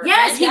her apartment?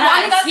 Yes, he I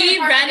wanted thought the he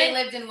apartment they rented.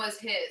 lived in was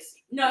his.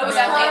 No, it was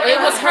Yeah, her. it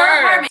was her.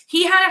 apartment.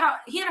 He had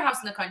a house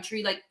in the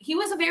country. Like, he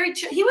was a very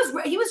he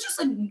was just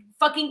a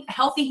fucking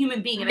healthy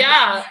human being. And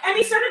Yeah. And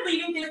he started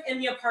leaving things in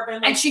the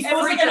apartment. And she it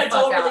was like freaked an the fuck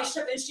adult out.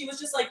 relationship, and she was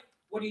just like,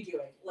 "What are you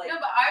doing?" Like, No,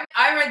 but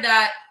I read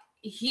that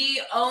he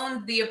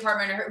owned the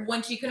apartment.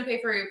 When she couldn't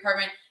pay for her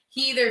apartment,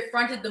 he either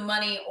fronted the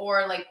money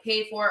or like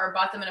paid for it or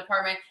bought them an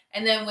apartment.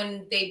 And then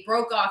when they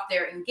broke off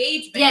their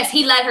engagement, yes,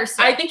 he let her I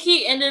say. think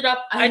he ended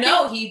up. I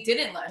know he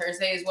didn't let her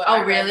say is what. Oh,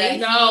 I read, really? that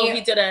No, he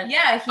he didn't.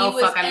 Yeah, he Oh,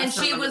 was, fuck, I and must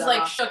she remember was that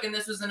like off. shook, and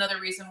this was another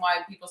reason why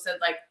people said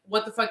like,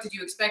 "What the fuck did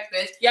you expect,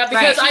 bitch?" Yeah,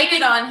 because Right. I Cheated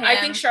think on him. I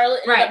think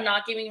Charlotte ended Right. up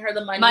not giving her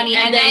the money, Money,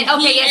 and then- he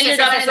okay, yes, ended yes,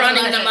 up yes,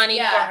 fronting yes, the yes, money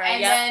yeah, for her. and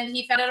Yeah. then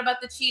he found out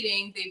about the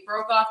cheating. They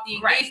broke off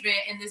the Right. engagement,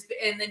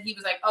 and then he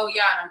was like, "Oh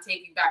yeah, and I'm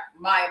taking back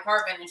my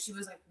apartment." And she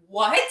was like,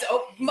 "What?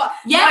 Oh, my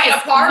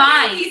Yes, apartment?"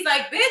 mine. He's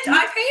like, "Bitch,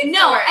 I paid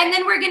No, for it." and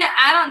then we're gonna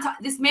add on top.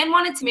 This man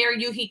wanted to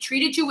marry you. He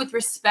treated you with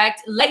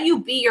respect, let you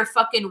be your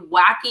fucking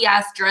wacky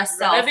ass dress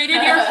self.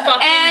 Renovated your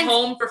fucking And-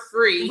 home for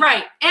free.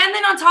 Right. And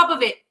then on top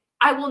of it,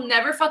 I will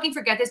never fucking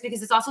forget this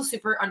because it's also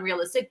super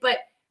unrealistic. But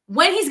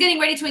when he's getting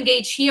ready to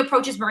engage, he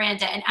approaches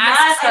Miranda and yes,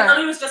 asks I her.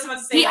 literally was just about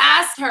to say He that.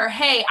 asked her,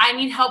 "Hey, I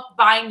need help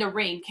buying the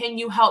ring. Can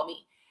you help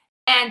me?"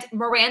 And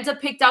Miranda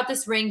picked out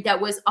this ring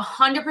that was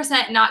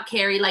 100% not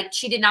Carrie. Like,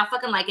 she did not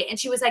fucking like it. And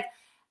she was like,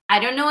 "I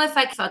don't know if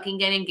I can fucking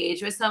get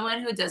engaged with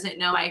someone who doesn't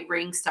know my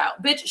ring style."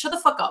 Bitch, shut the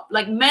fuck up.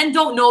 Like, men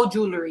don't know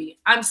jewelry.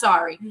 I'm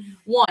sorry.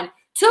 One.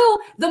 Two,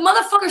 the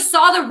motherfucker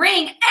saw the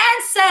ring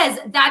and says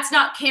that's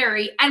not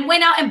Carrie and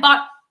went out and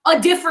bought a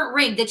different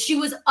ring that she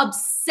was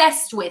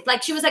obsessed with.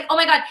 Like, she was like, "Oh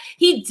my God,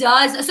 he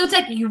does." So it's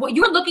like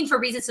you're looking for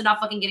reasons to not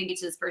fucking get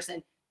engaged to this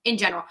person in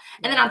general.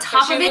 And then on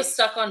top she of it, was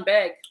stuck on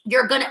Big.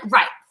 you're gonna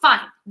fine.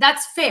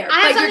 That's fair. I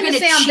have but you're something to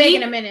gonna say on cheat. Big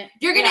in a minute.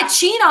 You're gonna Yeah.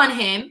 cheat on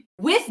him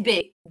with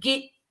Big.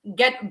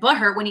 Get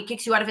butthurt when he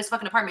kicks you out of his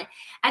fucking apartment.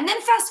 And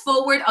then fast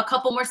forward a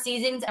couple more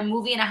seasons, a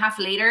movie and a half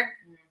later,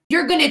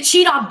 you're gonna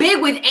cheat on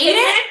Big with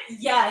Aiden?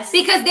 Yes.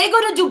 Because they go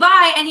to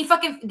Dubai and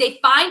they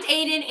find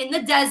Aiden in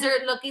the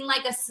desert looking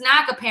like a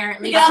snack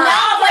apparently. Yeah, Her-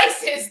 now,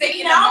 places they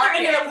need a now they're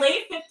in market. their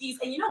late 50s,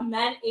 and you know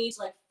men age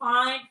like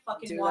fine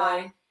fucking Do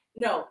wine.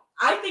 No,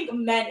 I think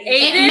men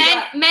age Aiden-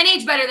 like men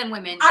age better than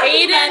women. I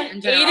think men Aiden,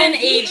 in general. Aiden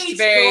He aged aged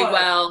very good.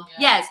 well.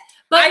 Yes.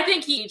 But I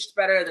think he aged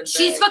better than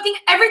she's Big. fucking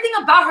everything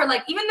about her,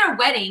 like even their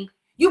wedding.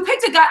 You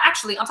picked a guy,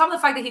 actually, on top of the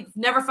fact that he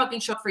never fucking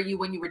showed up for you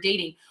when you were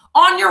dating.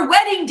 On your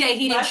wedding day,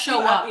 he didn't left show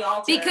you at up. the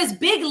altar. Because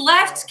Big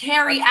left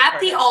Carrie that's the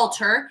at the part.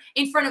 altar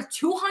in front of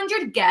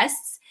 200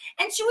 guests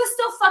and she was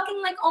still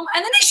fucking like, oh,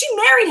 and then she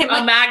married him. A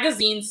Like,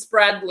 magazine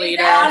spread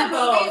later. that in the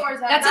movie or is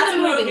That's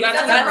in the movie.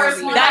 That's in the first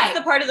movie. one. That's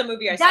the part of the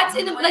movie I saw. that's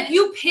in the like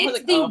you picked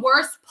like, the oh.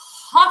 worst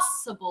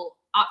possible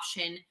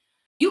option.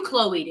 You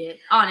Chloe'd it,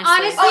 honestly.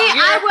 Honestly, Oh,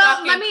 you're I a will.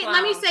 Let fucking me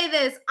clown. say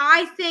this.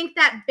 I think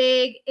that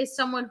Big is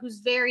someone who's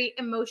very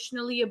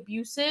emotionally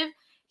abusive.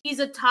 He's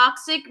a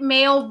toxic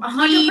male 100%.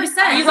 lead He's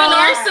a role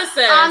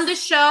narcissist. on the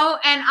show,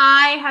 and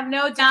I have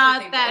no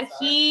doubt think that both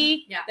are.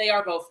 he They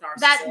are both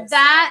narcissists.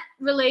 that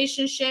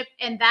relationship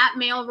and that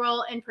male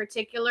role in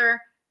particular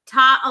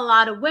taught a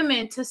lot of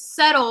women to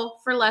settle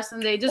for less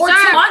than they deserve. Or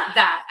to want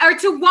that. Or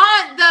to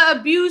want the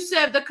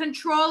abusive, the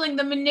controlling,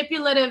 the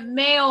manipulative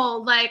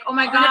male, like, oh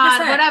my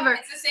God, 100%. whatever.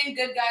 It's the same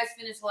good guys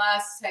finish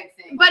last type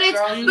thing. But it's,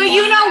 Girls but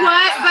you want know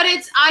that. what? But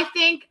it's, I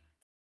think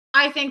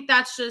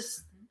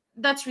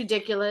that's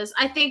ridiculous.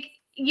 I think,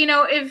 you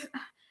know, if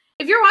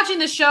you're watching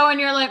the show and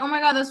you're like, oh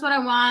my God, that's what I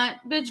want,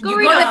 bitch, go You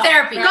read go a to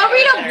therapy. Go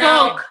read a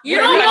No, book. you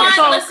Read don't a want.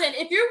 book. Listen,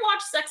 if you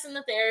watch Sex in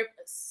the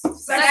Therapist,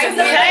 Sex in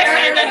the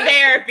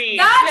therapy.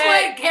 That's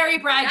what Carrie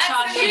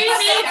Bradshaw That's she needs.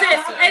 needs it,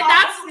 and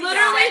that's Honestly,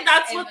 literally Sex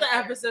that's in what the the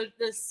Therapy. episode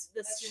this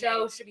That's your show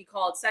name. should be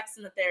called, Sex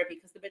in the Therapy,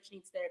 because the bitch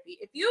needs therapy.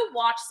 If you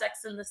watch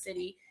Sex in the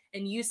City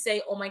and you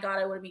say, oh my God,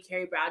 I want to be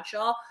Carrie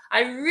Bradshaw,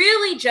 I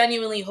really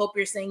genuinely hope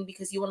you're saying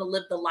because you want to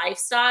live the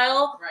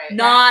lifestyle, Right.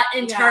 not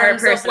in Yeah.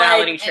 terms Her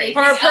personality of like traits.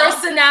 her Anything else?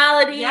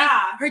 personality, Yeah.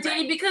 her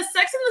dating, because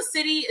Sex in the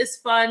City is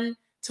fun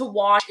to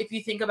watch if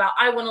you think about,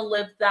 I want to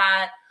live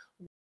that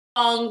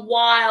young,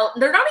 wild.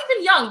 They're not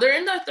even young. They're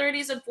in their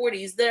 30s and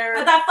 40s. They're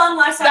But that fun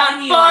lifestyle. that in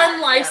New fun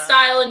York.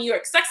 lifestyle in New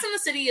York. Sex in the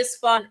City is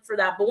fun for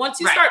that. But once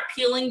you Right. start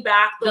peeling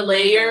back the The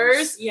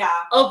layers Yeah.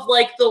 of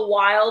like the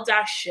wild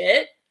ass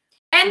shit,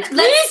 And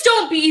please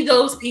don't be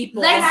those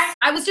people.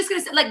 I was just gonna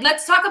say, like,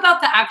 let's talk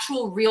about the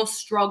actual real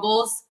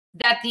struggles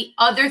that the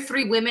other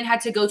three women had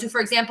to go to.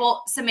 For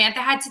example, Samantha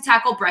had to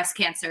tackle breast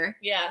cancer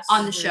Yes.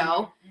 on the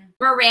show.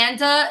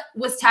 Miranda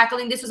was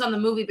tackling, this was on the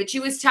movie, but she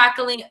was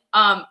tackling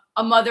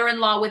a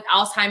mother-in-law with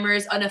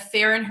Alzheimer's, an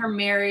affair in her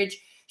marriage.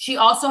 She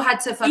also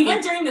had to fucking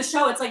Even during the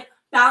show, it's like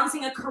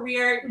balancing a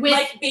career With-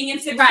 like being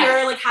insecure,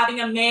 right. like having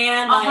a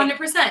man. Like,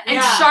 100%. And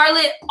Yeah.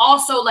 Charlotte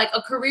also, like,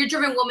 a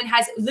career-driven woman,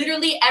 has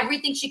literally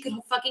everything she could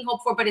fucking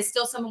hope for, but is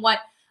still somewhat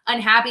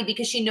unhappy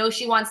because she knows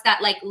she wants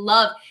that, like,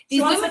 love. she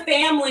These wants women, a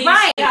family.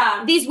 right?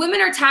 Yeah. These women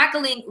are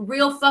tackling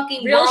real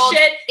fucking Real world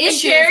shit.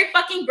 issues. And Carrie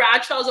fucking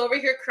Bradshaw's over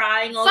here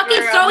crying over Fucking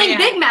a throwing man.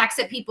 Big Macs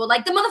at people.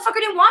 Like, the motherfucker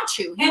didn't want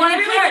you. He And wanted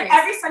literally, like, Paris.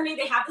 every Sunday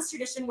they have this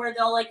tradition where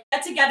they'll like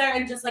get together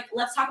and just like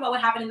let's talk about what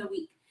happened in the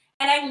week.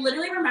 And I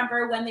literally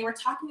remember when they were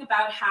talking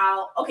about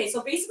how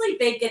so basically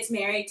Big gets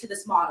married to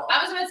this model.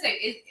 I was gonna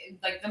say,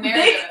 like the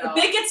marriage.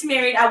 Big gets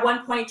married at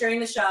one point during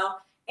the show,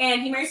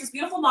 and he marries this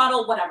beautiful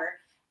model, whatever.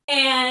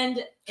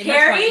 And In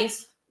their Carrie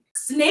 20s.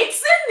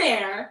 snakes in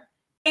there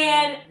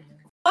and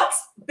fucks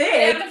They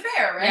Big have an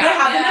affair, right? They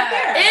have an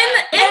affair.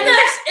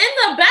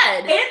 in the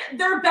bed. in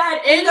their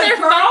bed, In and the their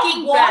girl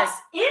fucking walks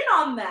in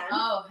on them.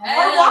 Oh, Or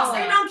hell. walks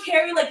in on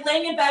Carrie, like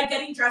laying in bed,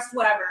 getting dressed,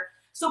 whatever.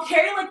 So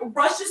Carrie like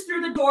rushes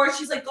through the door.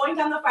 She's like going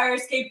down the fire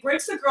escape,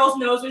 breaks the girl's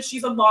nose when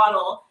she's a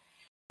model,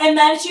 and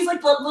then she's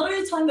like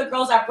literally telling the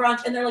girls at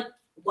brunch, and they're like,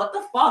 "What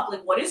the fuck?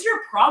 Like, what is your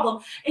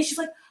problem?" And she's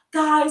like,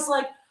 "Guys,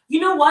 like, you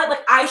know what?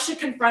 Like, I should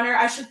confront her.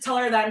 I should tell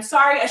her that I'm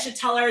sorry. I should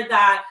tell her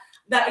that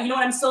you know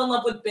what? I'm still in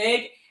love with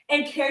Big."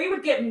 And Carrie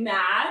would get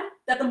mad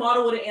that the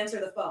model wouldn't answer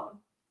the phone,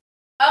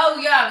 Oh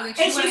yeah. and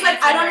she's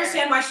like, "I don't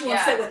understand why she won't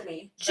Yeah. sit with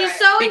me." She's Right.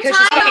 so Because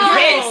she's fucking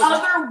entitled. pissed.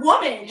 Other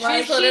woman, She's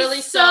like, literally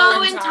she's so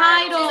so entitled.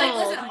 She's like,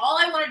 entitled. listen, all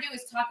I want to do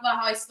is talk about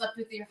how I slept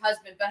with your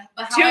husband, but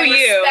how To I you.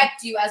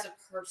 respect you as a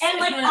person. and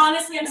like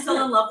honestly, I'm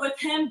still in love with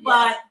him,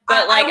 but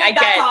But, like, I I would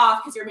back get-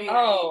 off because you're married.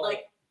 Oh.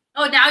 Like,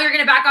 Oh, now you're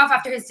gonna back off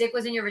after his dick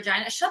was in your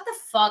vagina? Shut the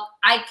fuck.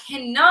 I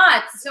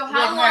cannot. So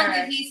how with long her.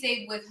 did he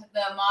stay with the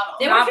model?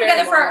 They Not were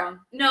together very for long.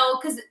 no,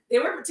 because they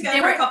were together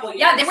They for were- a couple years.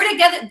 yeah, they were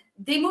together.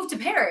 They moved to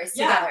Paris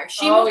Yeah. together.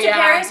 She Oh, moved yeah.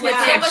 to Paris with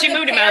Yeah. him. Was She the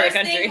moved him out of the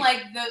Paris country.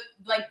 Thing,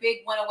 like Big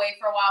went away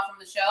for a while from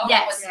the show.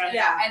 Yes.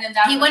 Yeah. And then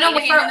that's He when went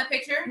away came for- in the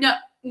picture.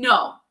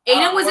 No,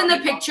 Aiden Oh, was in poor the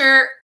people.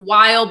 picture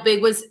while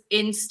Big was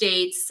in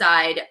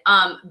stateside.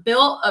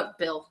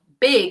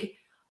 Big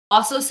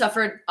also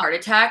suffered a heart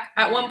attack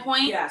at one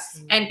point. Yes.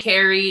 And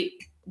Carrie,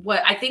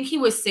 I think he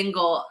was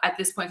single at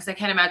this point because I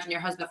can't imagine your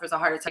husband suffers a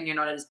heart attack and you're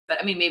not at his bed.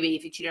 I mean, maybe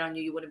if he cheated on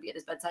you, you wouldn't be at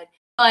his bedside.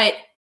 But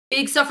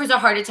Big suffers a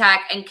heart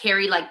attack and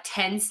Carrie like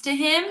tends to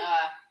him.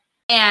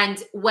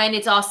 And when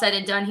it's all said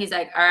and done, he's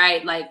like, all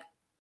right, like,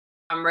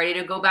 I'm ready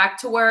to go back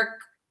to work.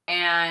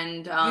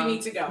 And You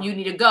need to go. You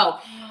need to go.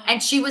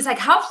 And she was like,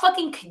 how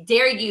fucking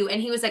dare you? And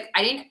he was like,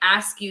 I didn't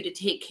ask you to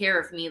take care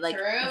of me. Like,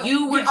 True.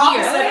 you were The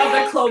opposite here.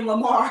 of the Claude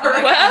Lamar.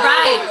 Well,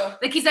 Right.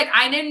 Like, he's like,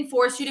 I didn't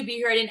force you to be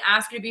here. I didn't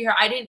ask you to be here.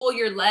 I didn't pull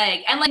your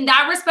leg. And like, in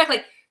that respect,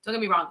 like, don't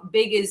get me wrong,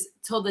 Big is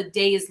till the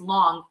day is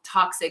long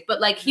toxic.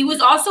 But like, he was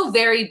also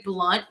very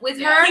blunt with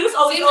Yeah. her. He was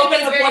always Seems like open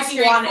he's with very what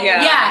he wanted.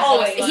 straightforward. Yeah.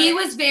 always. He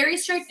was very And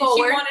she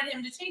straightforward. wanted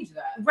him to change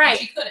that. Right.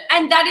 She couldn't.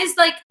 And that is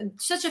like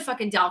such a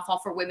fucking downfall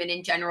for women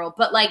in general.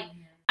 But like,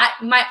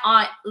 my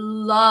aunt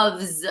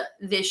loves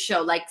this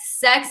show. Like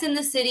Sex in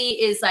the City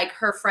is like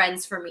her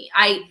friends for me.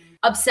 I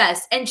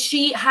obsessed. And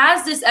she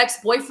has this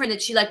ex-boyfriend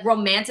that she like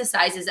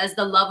romanticizes as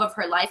the love of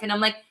her life. And I'm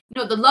like,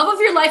 no, the love of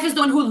your life is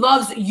the one who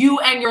loves you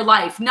and your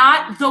life,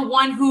 not the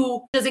one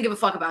who doesn't give a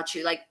fuck about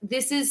you. Like,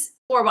 this is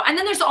horrible. And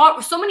then there's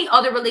so many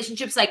other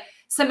relationships. Like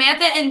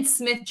Samantha and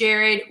Smith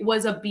Jared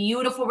was a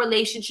beautiful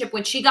relationship.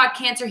 When she got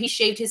cancer, he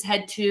shaved his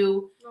head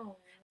too.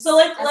 So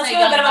like, That's let's a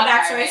give a bit of a young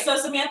backstory. vampire, right? So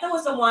Samantha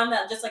was the one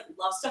that just like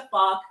loves to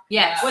fuck.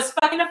 Yes. Was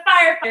fucking a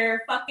firefighter,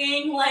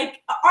 fucking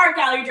like an art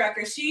gallery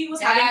director. She was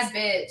Bad having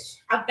bitch.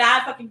 a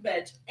bad fucking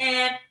bitch.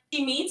 And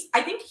she meets,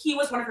 I think he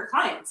was one of her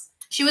clients.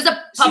 She was a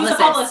She was publicist.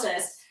 a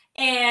publicist.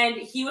 And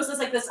he was just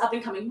like this up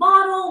and coming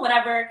model,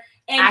 whatever.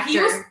 And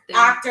he was Actor.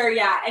 actor,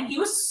 yeah. And he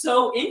was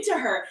so into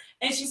her.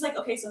 And she's like,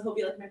 okay, so he'll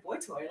be like my boy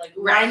toy. Like,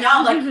 why Right.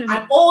 not? Like,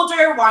 I'm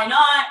older, why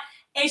not?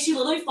 And she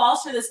literally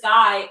falls for this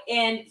guy.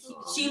 And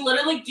she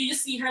literally, you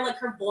just see her, like,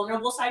 her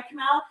vulnerable side come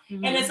out.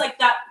 Mhm. And it's like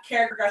that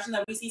character progression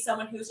that we see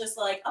someone who's just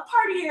like a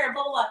partier,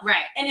 blah, blah, blah.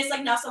 Right. And it's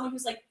like now someone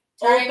who's like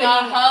Turning a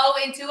opening. hoe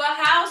into a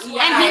housewife.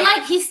 Yeah.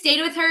 And he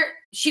stayed with her.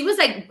 She was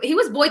like, he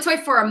was boy toy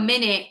for a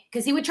minute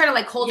because he would try to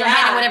like hold her hand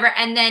Yeah. and whatever.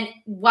 And then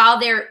while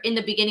they're in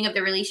the beginning of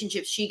their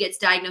relationship, she gets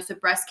diagnosed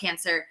with breast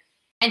cancer.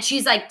 And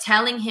she's like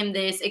telling him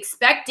this,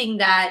 expecting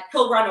that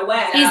He'll run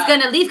away. he's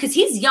gonna leave because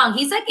he's young.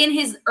 He's like in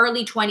his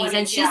early 20s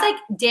and 20s, she's yeah. like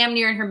damn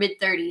near in her mid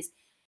 30s.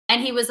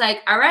 And he was like,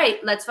 all right,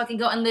 let's fucking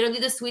go. And literally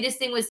the sweetest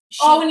thing was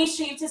when he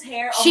shaved his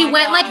hair. Oh she my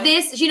went God. like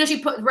this.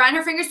 She ran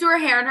her fingers through her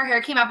hair and her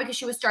hair came out because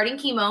she was starting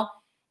chemo.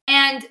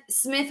 And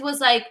Smith was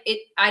like,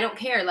 I don't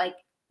care. Like,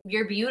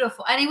 you're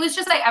beautiful. And it was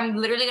just like, I'm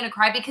literally going to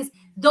cry because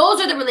those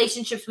are the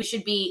relationships we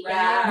should be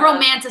Yeah.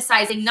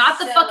 romanticizing, not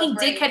the fucking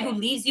Celebrating. dickhead who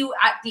leaves you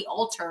at the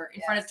altar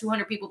in front of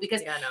 200 people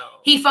because Yeah, no.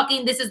 he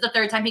fucking, this is the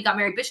third time he got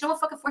married. Bitch, no one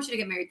fucking forced you to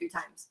get married 3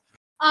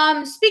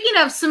 times. Speaking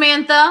of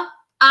Samantha,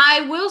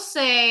 I will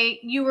say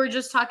you were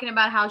just talking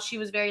about how she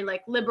was very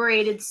like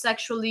liberated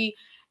sexually,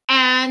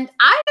 and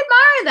I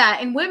admire that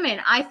in women.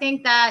 I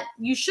think that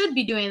you should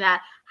be doing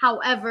that.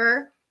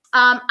 However,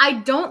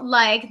 I don't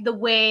like the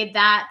way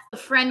that the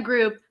friend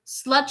group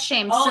slut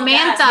shamed Oh,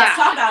 Samantha. yes, let's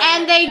talk about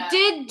And it. they Yeah.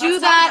 did do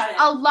Let's talk that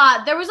about a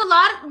lot. There was a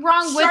lot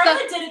wrong with the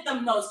Charlotte did it the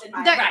most in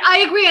my there, opinion. I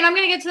agree, and I'm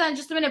gonna get to that in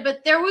just a minute.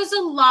 But there was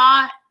a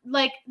lot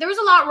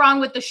wrong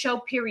with the show.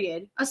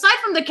 Period. Aside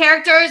from the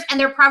characters and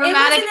their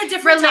problematic It was in a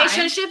different time.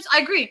 relationships, I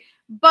agree.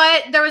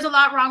 But there was a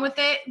lot wrong with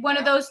it. One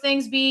of those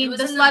things It being was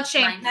the in slut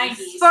shame.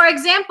 90s. For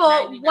example,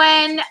 99,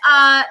 when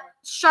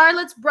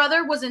Charlotte's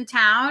brother was in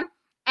town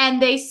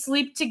and they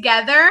sleep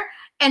together,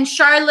 and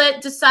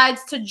Charlotte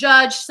decides to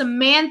judge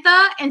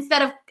Samantha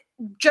instead of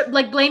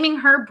like blaming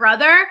her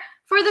brother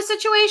for the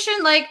situation.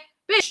 Like,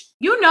 bitch,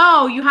 you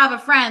know you have a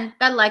friend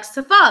that likes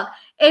to fuck.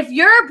 If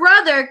your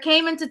brother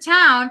came into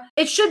town,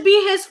 it should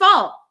be his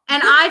fault.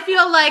 And I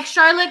feel like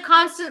Charlotte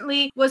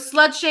constantly was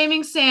slut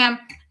shaming Sam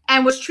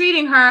and was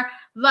treating her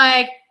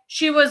like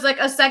she was like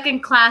a second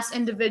class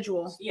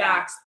individual.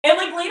 Yeah. And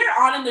like later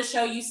on in the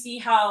show, you see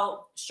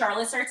how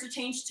Charlotte starts to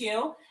change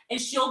too, and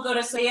she'll go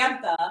to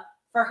Samantha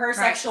for her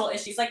sexual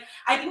issues. Like,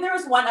 I think there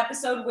was one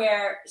episode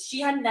where she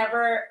has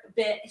never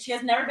been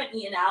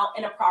eaten out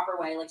in a proper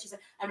way. Like, she's like,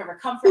 I've never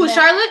come from Who, it.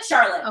 Charlotte?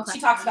 Charlotte. Okay. She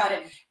talks about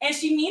it. And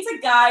she meets a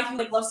guy who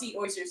like loves to eat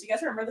oysters. You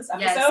guys remember this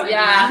episode?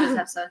 Yeah.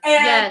 And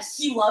Yes.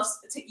 he loves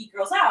to eat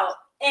girls out.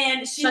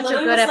 And she Such a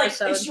literally good was like,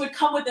 episode. and she would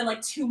come within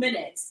like 2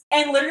 minutes.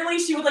 And literally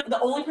she would like,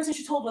 the only person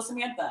she told was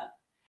Samantha.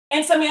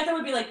 And Samantha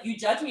would be like, you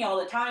judge me all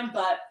the time,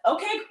 but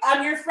okay,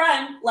 I'm your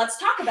friend. Let's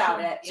talk about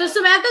it. So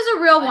Samantha's a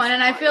real one,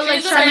 and I feel like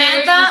She's a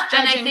Samantha Samantha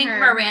and I judging think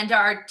her. Miranda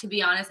are, to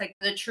be honest, like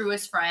the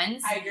truest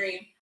friends. I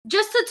agree.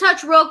 Just to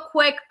touch real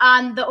quick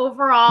on the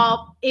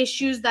overall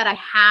issues that I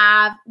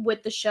have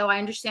with the show. I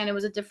understand it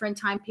was a different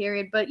time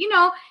period, but you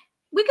know,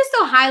 we can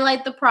still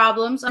highlight the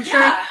problems. I'm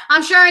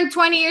sure in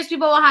 20 years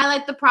people will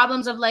highlight the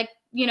problems of like,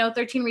 you know,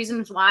 13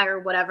 Reasons Why or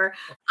whatever.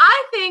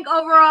 I think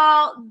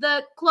overall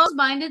the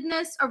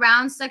closed-mindedness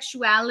around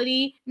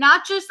sexuality,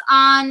 not just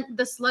on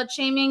the slut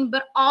shaming,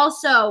 but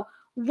also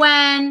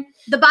when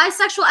the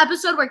bisexual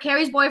episode where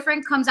Carrie's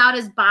boyfriend comes out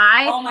as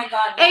bi. Oh my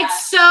God. Yeah.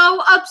 It's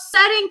so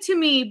upsetting to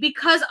me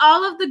because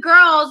all of the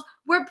girls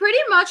were pretty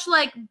much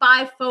like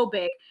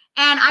biphobic.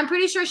 And I'm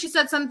pretty sure she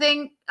said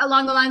something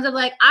along the lines of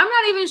like, I'm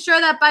not even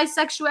sure that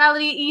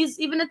bisexuality is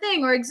even a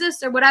thing or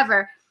exists or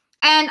whatever.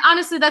 And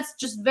honestly, that's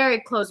just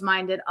very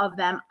close-minded of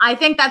them. I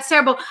think that's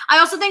terrible. I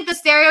also think the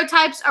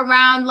stereotypes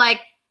around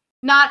like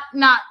not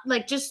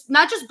just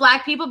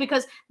black people,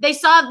 because they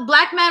saw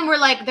black men were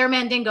like, they're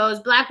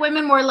mandingos. Black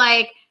women were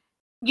like,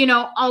 you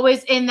know,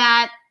 always in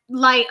that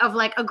light of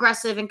like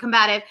aggressive and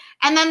combative.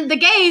 And then the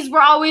gays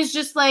were always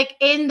just like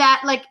in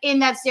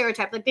that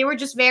stereotype. Like they were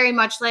just very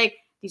much like,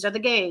 these are the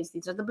gays,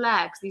 these are the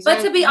blacks.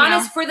 But to be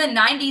honest, for the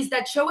 90s,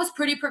 that show was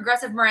pretty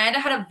progressive. Miranda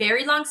had a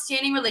very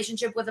long-standing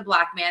relationship with a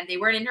black man. They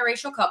were an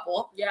interracial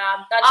couple. Yeah,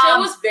 that show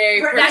was very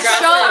That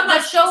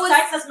progressive. show was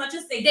sex as much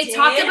as they They did.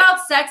 talked about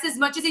sex as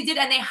much as they did,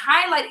 and they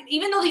highlighted,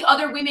 even though the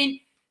other women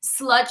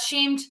slut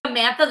shamed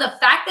Samantha. The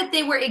fact that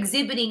they were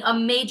exhibiting a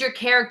major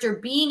character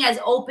being as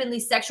openly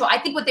sexual, I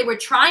think what they were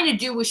trying to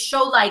do was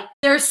show like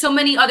there's so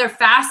many other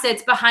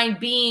facets behind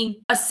being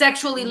a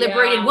sexually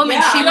liberated woman.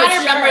 Yeah. She You was gotta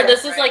remember,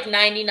 this is like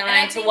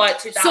 99 to what,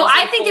 2004? so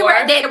I think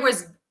there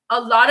was a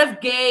lot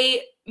of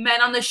gay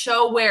men on the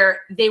show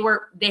where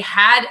they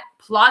had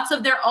plots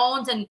of their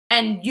own,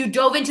 and you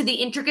dove into the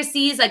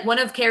intricacies. Like one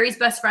of Carrie's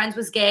best friends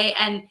was gay,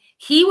 and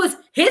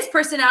his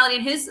personality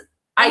and his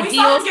And we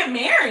saw ideals. them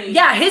get married.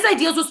 Yeah, his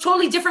ideals was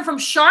totally different from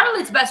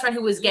Charlotte's best friend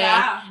who was gay.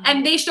 Yeah.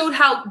 And they showed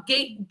how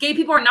gay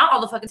people are not all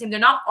the fucking same. They're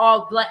not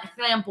all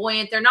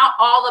flamboyant. They're not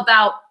all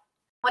about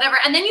whatever.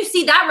 And then you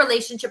see that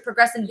relationship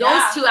progress and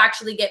those two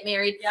actually get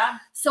married. Yeah.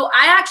 So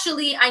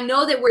I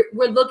know that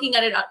we're looking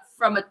at it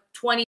from a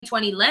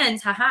 2020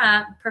 lens,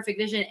 perfect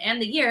vision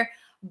and the year.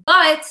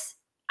 But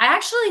I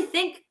actually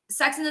think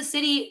Sex and the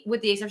City,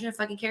 with the exception of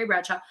fucking Carrie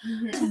Bradshaw,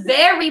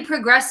 very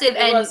progressive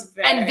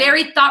and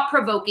very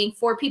thought-provoking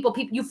for people.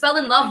 You fell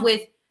in love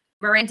with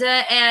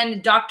Miranda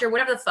and Dr.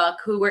 whatever the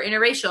fuck, who were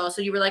interracial.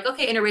 So you were like,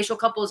 okay, interracial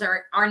couples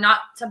are not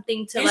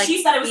something to And like.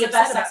 she said it was be the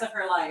best upset sex of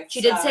her life.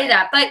 She did say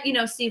that, but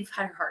Steve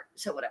had her heart,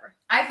 so whatever.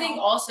 I think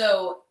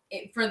also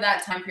for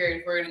that time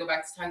period, if we're going to go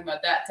back to talking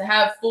about that, to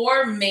have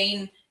 4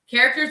 main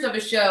characters of a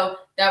show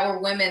that were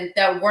women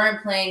that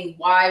weren't playing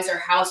wives or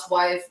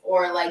housewife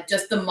or like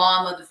just the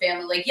mom of the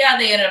family. Like, yeah,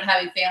 they ended up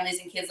having families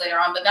and kids later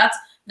on, but that's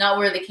not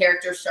where the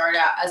characters started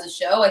out as a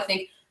show. I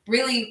think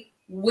really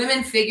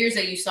women figures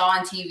that you saw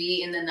on TV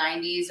in the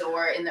 90s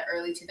or in the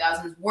early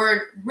 2000s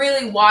were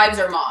really wives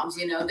or moms.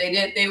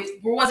 There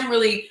wasn't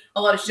really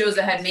a lot of shows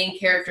that had main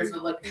characters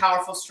with like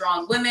powerful,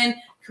 strong women,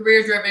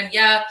 career driven.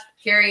 Yeah,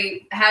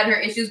 Carrie had her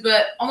issues,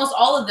 but almost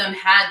all of them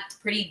had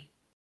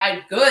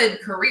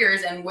good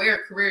careers and were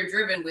career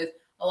driven with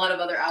a lot of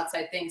other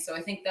outside things. So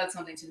I think that's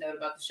something to note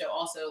about the show.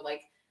 Also,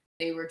 like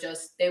they were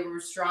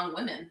strong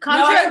women.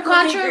 I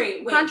completely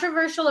agree. Wait.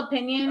 Controversial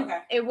opinion. Okay.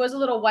 It was a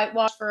little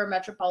whitewashed for a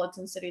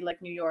metropolitan city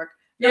like New York.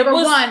 It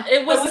was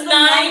It was the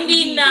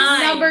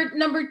 99.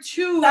 Number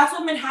two. That's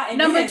what Manhattan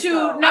Number is, two,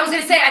 though. I was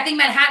gonna say I think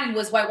Manhattan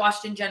was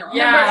whitewashed in general.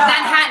 Yeah. Remember,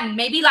 Manhattan,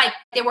 maybe like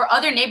there were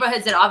other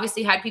neighborhoods that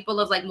obviously had people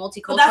of like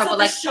multicultural, But that's what but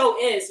the like show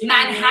is. You know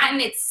what I mean?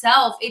 Manhattan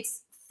itself,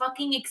 it's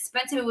fucking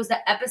expensive. It was the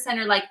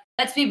epicenter. Like,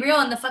 let's be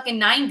real, in the fucking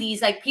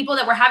 90s, like people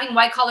that were having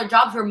white collar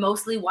jobs were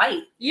mostly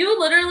white. You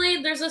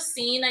literally, there's a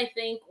scene, I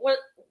think, where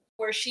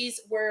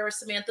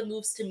Samantha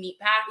moves to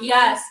meatpacking.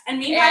 Yes, and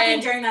meatpacking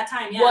And during that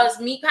time. Yeah. Was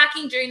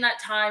meatpacking during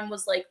that time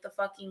was like the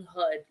fucking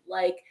hood.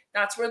 Like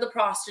that's where the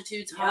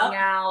prostitutes hung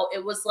out.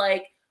 It was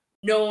like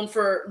known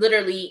for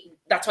literally.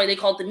 That's why they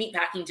called it the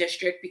meatpacking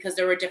district, because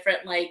there were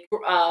different like it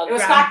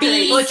was ground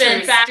beef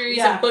and factories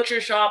Yeah. and butcher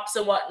shops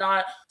and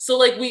whatnot. So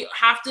like we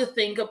have to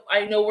think of.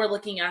 I know we're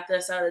looking at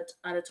this at a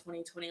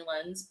 2020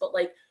 lens, but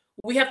like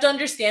we have to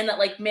understand that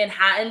like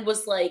Manhattan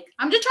was like.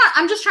 I'm just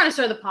trying to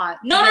stir the pot.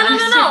 No. And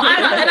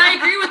I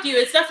agree with you.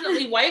 It's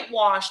definitely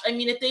whitewashed. I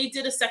mean, if they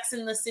did a Sex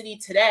in the City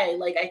today,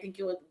 like I think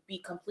it would be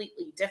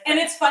completely different. And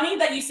it's funny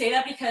that you say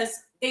that because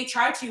they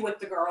tried to with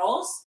the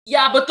girls.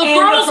 Yeah, but the And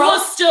girls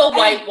was still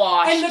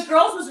whitewashed. And the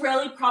girls was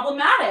really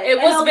problematic. It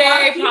was And a lot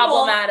very of people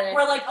problematic.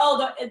 We're like,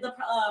 oh,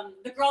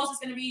 the girls is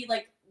going to be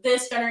like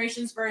this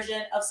generation's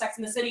version of Sex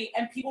in the City,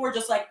 and people were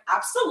just like,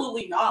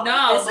 absolutely not.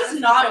 No, Like, this is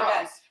not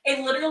okay.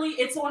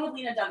 It's the one with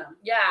Lena Dunham.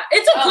 Yeah,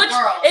 it's a good.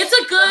 Girls. It's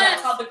a good. Yeah,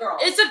 it's called The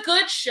Girls. It's a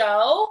good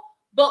show,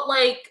 but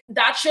like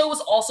that show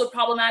was also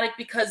problematic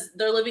because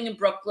they're living in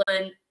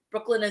Brooklyn.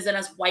 Brooklyn isn't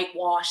as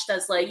whitewashed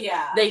as like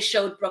they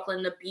showed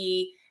Brooklyn to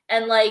be,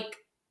 and like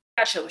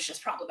that show was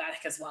just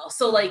problematic as well.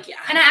 So like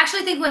And I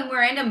actually think when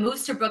Miranda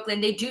moves to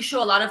Brooklyn, they do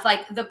show a lot of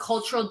like the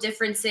cultural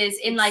differences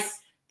in like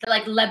the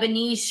like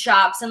Lebanese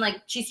shops, and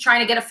like she's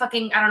trying to get a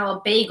fucking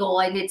a bagel,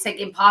 and it's like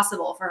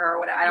impossible for her or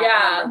whatever.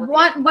 I don't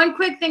remember. One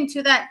quick thing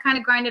too that kind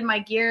of grinded my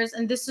gears,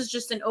 and this is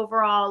just an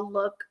overall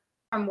look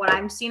from what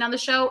I'm seeing on the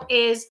show,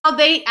 is how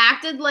they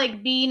acted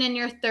like being in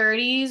your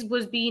 30s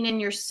was being in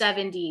your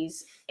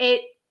 70s.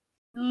 It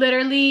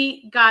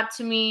literally got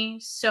to me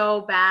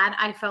so bad.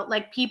 I felt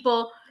like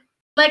people,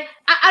 like,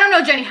 I don't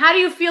know, Jenny, how do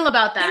you feel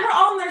about that? They were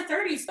all in their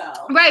 30s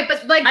though. Right,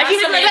 but like, but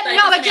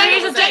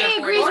Jenny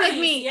agrees with 40s,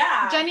 me.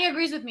 Yeah. Jenny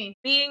agrees with me.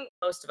 Being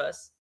most of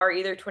us are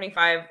either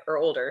 25 or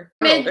older.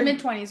 Mid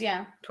 20s,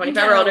 yeah.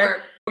 25 or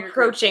older,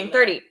 approaching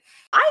 30.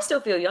 I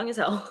still feel young as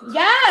hell.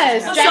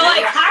 Yes. So Jenny,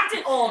 like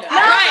acted old.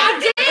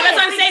 Right. That's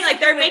what I'm saying. Like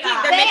they're making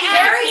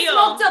Harry it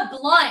smoked a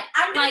blunt.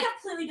 I'm gonna Like,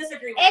 completely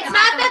disagree with it's that.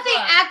 not that they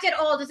acted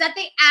old, it's that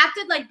they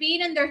acted like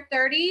being in their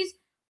 30s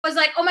was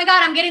like, oh my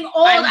god, I'm getting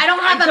old. I don't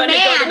have a man.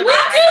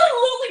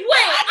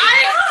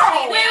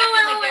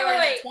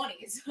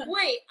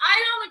 Wait,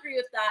 I don't agree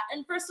with that.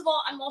 And first of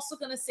all, I'm also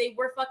gonna say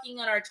we're fucking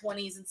in our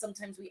 20s, and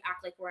sometimes we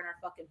act like we're in our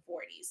fucking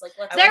 40s. Like,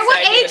 let's. There were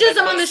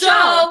ageism on the show.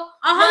 100%.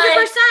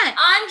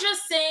 I'm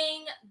just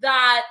saying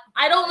that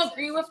I don't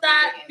agree with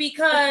that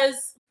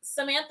because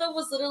Samantha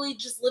was literally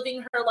just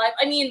living her life.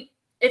 I mean,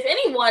 if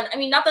anyone,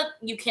 not that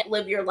you can't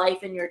live your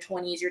life in your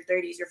 20s, your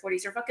 30s, your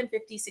 40s, your fucking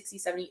 50s,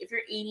 60s, 70s. If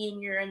you're 80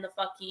 and you're in the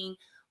fucking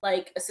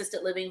like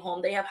assisted living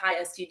home, they have high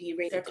STD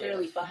rates. They're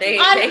clearly fucking. They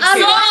On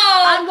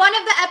do. one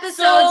of the episodes,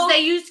 So- they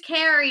used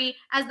Carrie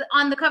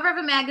on the cover of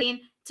a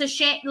magazine to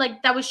shame,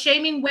 like that was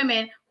shaming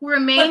women who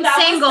remain But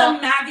that single. was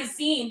the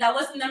magazine. That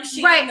wasn't them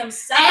shaming Right.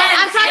 themselves. And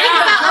I'm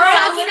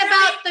talking Yeah,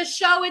 about the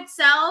show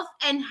itself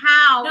and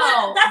how.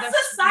 No.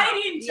 That's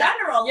society in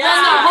general. Yeah.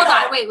 No, Let's hold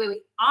not- on.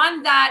 Wait.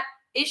 On that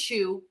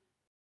issue,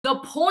 the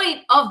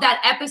point of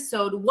that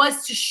episode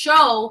was to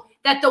show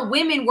that the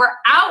women were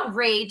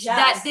outraged Yes,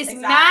 that this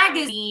exactly.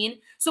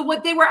 magazine. So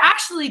what they were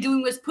actually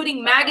doing was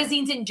putting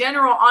magazines in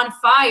general on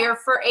fire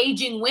for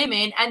aging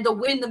women, and the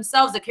women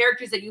themselves, the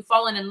characters that you've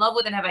fallen in love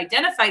with and have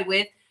identified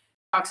with,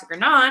 toxic or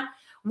not,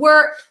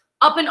 were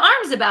up in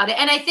arms about it.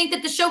 And I think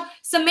that the show,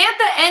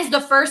 Samantha ends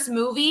the first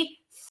movie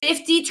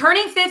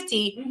turning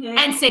 50 Mhm.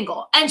 and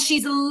single, and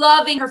she's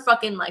loving her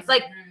fucking life.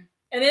 Like,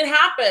 And it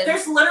happens.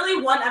 There's literally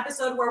one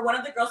episode where one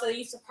of the girls that I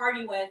used to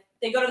party with,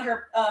 they go to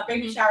her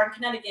baby shower in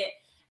Connecticut,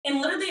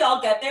 and literally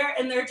all get there,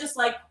 and they're just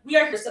like, "We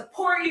are here to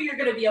support you. You're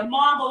gonna be a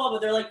mom." Blah blah blah.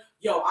 They're like,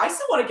 "Yo, I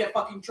still want to get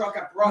fucking drunk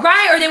at brunch."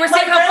 right? Or they were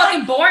saying Like, how they're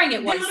fucking boring it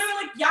They was. literally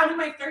like, "Yeah, I'm in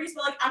my 30s,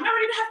 but like, I'm not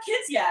ready to have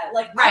kids yet.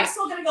 Like, I'm Right.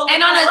 still gonna go live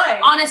And my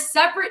life." on a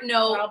separate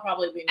note, I'll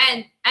probably be.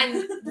 and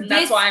That's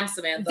this why I'm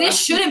Samantha. this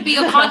shouldn't be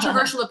a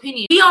controversial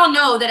opinion. We all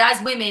know that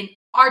as women,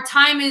 our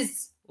time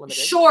is Limited.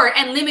 short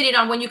and limited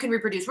on when you can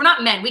reproduce. We're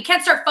not men. We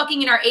can't start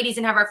fucking in our 80s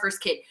and have our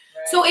first kid.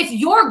 So if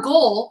your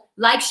goal,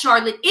 like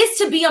Charlotte, is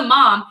to be a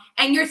mom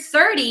and you're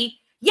 30,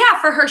 yeah,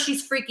 for her,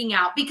 she's freaking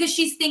out because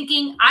she's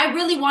thinking, I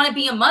really want to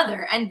be a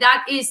mother. And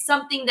that is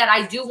something that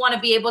I do want to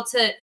be able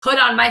to put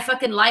on my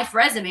fucking life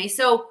resume.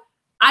 So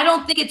I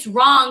don't think it's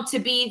wrong to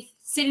be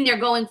sitting there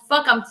going,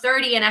 fuck, I'm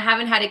 30 and I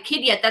haven't had a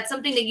kid yet. That's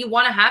something that you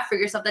want to have for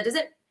yourself. That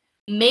doesn't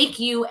make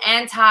you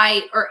anti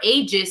or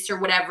ageist or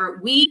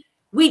whatever. We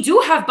do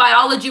have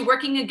biology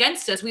working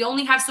against us. We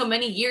only have so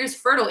many years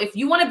fertile. If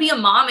you want to be a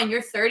mom and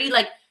you're 30,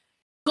 like,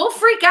 go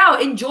freak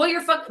out. Enjoy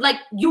your like,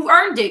 you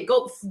earned it.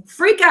 Go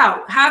freak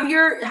out. Have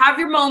your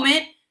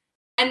moment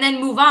and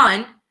then move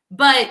on.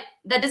 But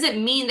that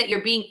doesn't mean that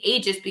you're being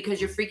ageist because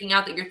you're freaking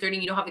out that you're 30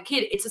 and you don't have a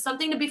kid. It's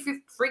something to be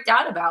freaked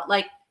out about.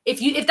 Like,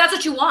 if that's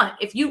what you want.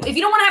 If you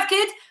don't want to have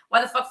kids,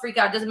 why the fuck freak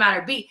out? It doesn't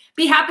matter. Be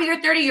happy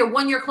you're 30. You're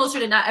 1 year closer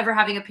to not ever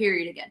having a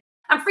period again.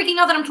 I'm freaking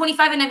out that I'm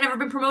 25 and I've never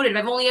been promoted.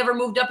 I've only ever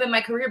moved up in my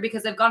career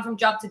because I've gone from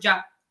job to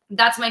job.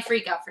 That's my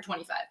freak out for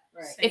 25.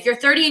 Right. If you're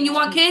 30 and you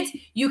want kids,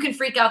 you can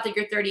freak out that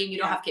you're 30 and you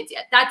don't have kids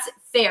yet. That's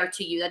fair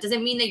to you. That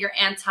doesn't mean that you're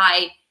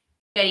anti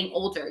getting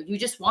older. You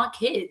just want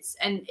kids,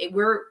 and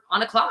we're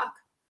on a clock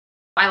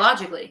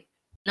biologically,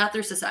 not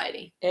through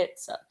society. It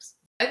sucks.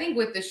 I think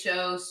with the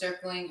show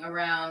circling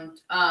around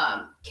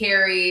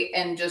Carrie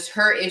and just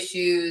her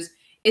issues,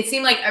 it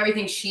seemed like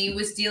everything she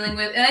was dealing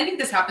with, and I think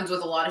this happens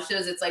with a lot of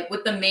shows, it's like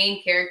with the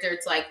main character,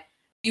 it's like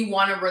you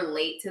want to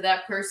relate to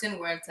that person,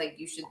 where it's like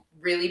you should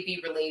really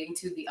be relating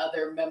to the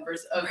other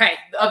members of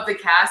the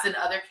cast and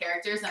other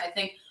characters. And I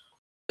think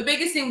the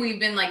biggest thing we've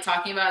been like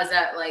talking about is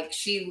that like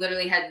she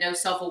literally had no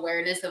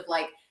self-awareness of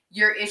like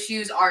your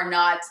issues are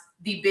not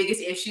the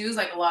biggest issues.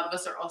 Like a lot of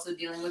us are also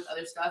dealing with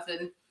other stuff,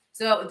 and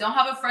so don't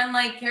have a friend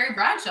like Carrie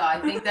Bradshaw. I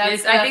think that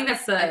is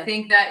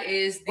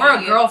the Or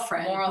a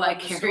girlfriend moral like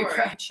of the Carrie story.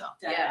 Bradshaw.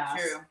 Yeah, Deadass.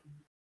 true.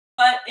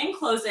 But in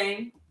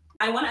closing,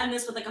 I want to end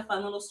this with like a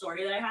fun little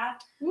story that I had.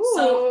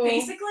 So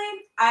basically,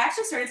 I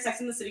actually started Sex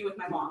in the City with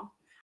my mom.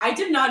 I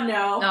did not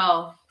know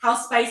No. how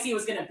spicy it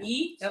was gonna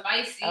be.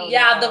 Spicy. Oh,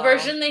 Yeah, the no.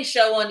 version they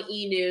show on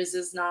E! News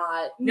is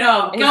not.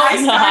 No, It's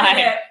I started not.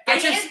 it. I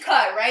It just is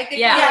cut, right? They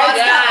Yeah. cut a lot of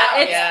Yeah, stuff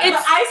out. it's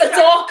But I it's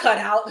started- all cut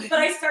out. But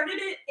I started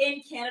it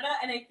in Canada,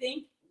 and I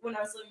think when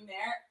I was living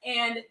there,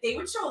 and they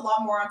would show a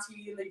lot more on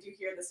TV than they do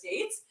here in the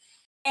States.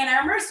 And I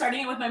remember starting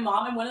it with my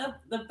mom, and one of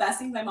the best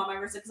things my mom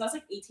ever said, because I was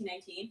like 18,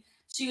 19,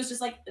 she was just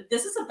like,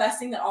 this is the best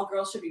thing that all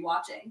girls should be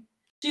watching.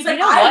 She's like, You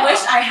know I what? wish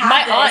I had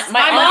My this.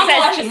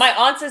 aunt, my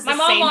aunt says my the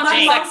mom same watches My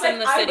thing. mom's Sex in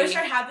like, the I City. wish I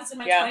had this in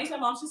my Yeah. 20s. My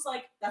mom's just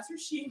like, that's where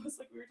she was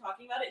like, we were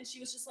talking about it, and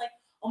she was just like,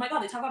 oh my god,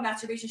 they talk about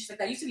masturbation. She's like,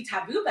 that used to be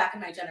taboo back in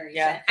my generation.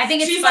 Yeah. I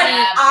think it's She's funny.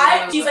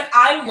 like, she's like,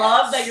 I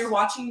love Yes. that you're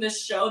watching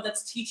this show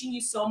that's teaching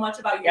you so much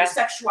about your Yeah.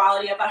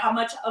 sexuality, about how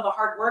much of a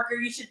hard worker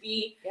you should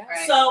be.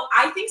 Right. So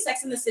I think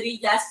Sex in the City,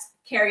 yes,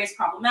 Carrie is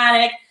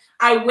problematic.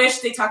 I wish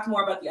they talked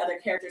more about the other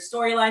characters'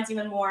 storylines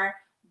even more.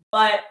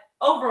 But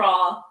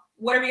overall,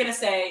 what are we gonna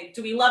say?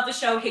 Do we love the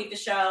show, hate the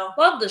show?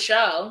 Love the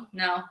show.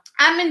 No.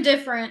 I'm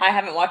indifferent. I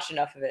haven't watched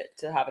enough of it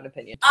to have an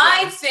opinion.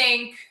 I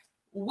think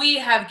we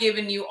have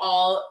given you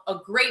all a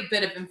great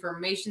bit of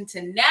information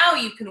to now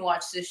you can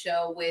watch the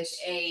show with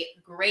a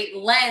great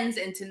lens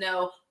and to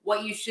know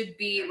what you should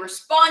be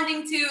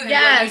responding to and what you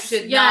Yes,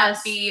 should yes.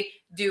 not be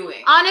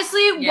doing.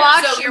 Honestly,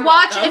 Yeah, so you're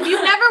watch. welcome. If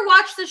you've never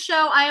watched the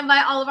show, I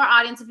invite all of our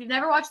audience. If you've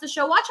never watched the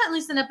show, watch at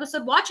least an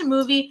episode, watch a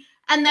movie,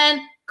 and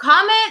then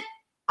comment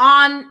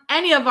on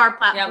any of our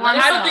platforms. let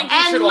us I know. don't think you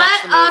and should watch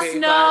let the us movie,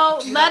 know.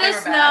 but- Let They us were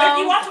If bad.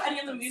 you know. watch any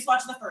of the movies,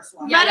 watch the first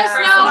one. Let Yeah, us the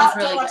first know. one was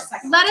Don't really watch good. the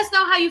second one. Let us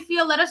know how you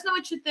feel. Let us know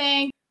what you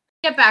think.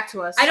 Get back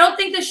to us. I don't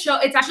think the show,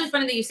 it's actually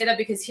funny that you say that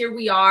because here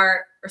we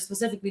are, or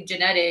specifically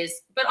Jeanette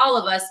is, but all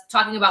of us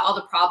talking about all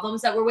the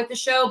problems that were with the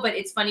show. But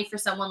it's funny for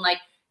someone like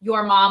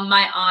your mom,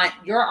 my aunt,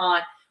 your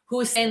aunt,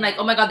 who is saying like,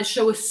 oh my God, the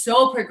show is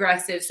so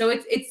progressive. So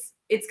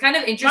it's kind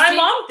of interesting. My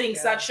mom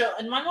thinks that show,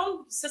 and my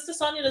mom, Sister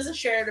Sonia, doesn't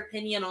share an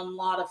opinion on a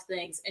lot of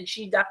things. And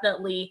she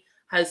definitely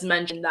has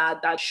mentioned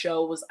that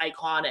show was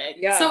iconic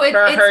So for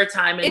her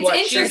time and it's what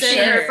she was in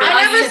her interesting.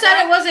 I first- never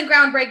said it wasn't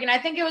groundbreaking. I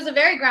think it was a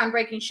very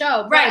groundbreaking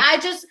show. But Right. I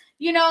just,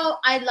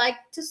 I like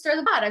to stir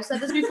the pot. I've said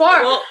this before.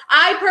 Well,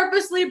 I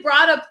purposely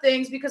brought up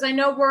things because I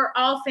know we're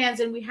all fans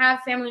and we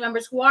have family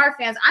members who are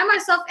fans. I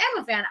myself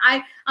am a fan.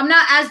 I'm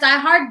not as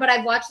diehard, but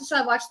I've watched the show.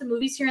 I've watched the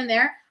movies here and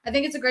there. I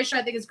think it's a great show.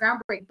 I think it's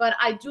groundbreaking. But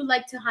I do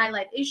like to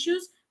highlight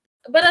issues.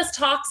 but as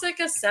toxic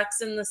as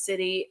Sex in the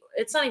City,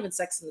 it's not even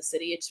Sex in the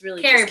City. It's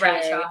really Carrie just Carrie.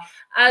 Bradshaw.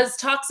 As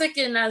toxic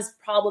and as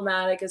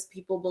problematic as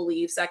people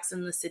believe Sex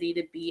in the City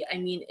to be, I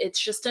mean, it's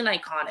just an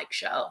iconic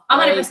show.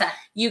 100%.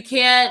 You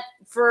can't,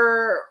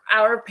 for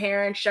our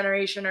parents'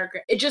 generation,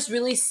 it just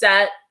really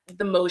set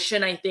the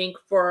motion, I think,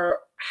 for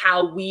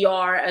how we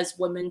are as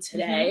women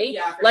today.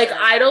 Yeah, for Like, sure.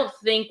 I don't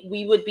think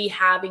we would be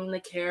having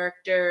the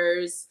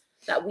characters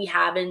that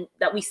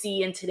we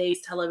see in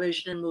today's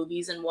television and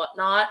movies and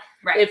whatnot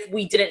Right. if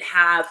we didn't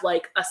have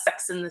like a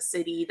Sex in the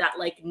City that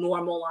like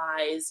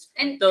normalized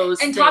And those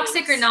and things.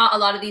 toxic or not, a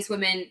lot of these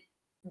women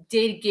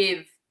did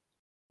give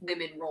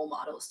women role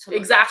models to look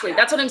up Exactly. to.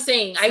 That's what I'm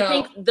saying. I So-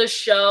 think the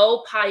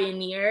show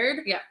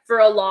pioneered Yeah. for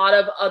a lot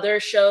of other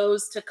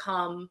shows to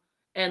come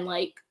and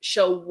like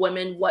show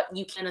women what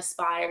you can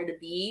aspire to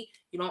be.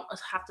 You don't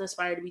have to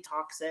aspire to be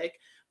toxic,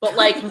 but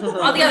like All the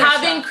other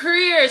having stuff.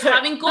 cares,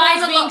 having goals,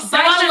 Guys being alone,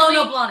 sexually,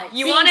 sexually,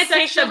 You being want to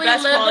take the sexually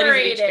best qualities of each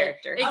liberated.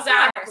 character.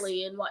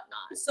 Exactly, and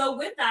whatnot. So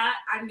with that,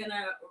 I'm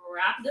gonna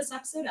wrap this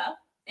episode up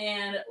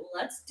and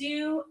let's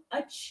do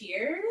a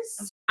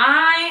cheers.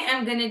 I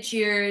am gonna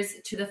cheers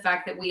to the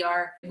fact that we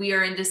are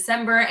in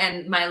December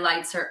and my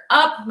lights are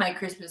up. My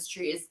Christmas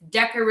tree is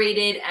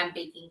decorated. I'm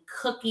baking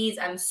cookies.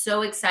 I'm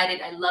so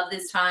excited. I love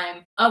this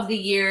time of the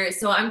year.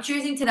 So I'm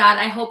cheersing to that.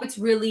 I hope it's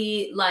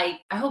really I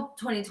hope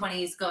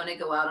 2020 is going to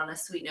go out on a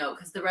sweet note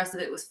because the rest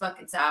of it was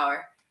fucking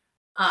sour.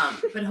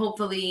 But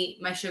hopefully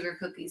my sugar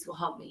cookies will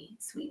help me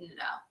sweeten it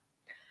out.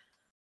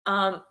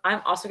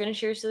 I'm also going to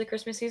cheers to the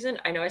Christmas season.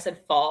 I know I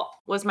said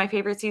fall was my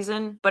favorite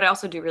season, but I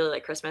also do really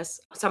like Christmas.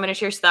 So I'm going to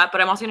cheers to that,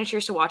 but I'm also going to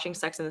cheers to watching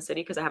Sex in the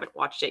City because I haven't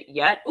watched it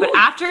yet. But Ooh,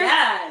 after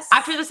yes.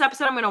 this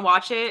episode, I'm going to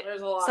watch it.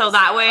 There's a lot So of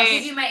that stuff. way- I'll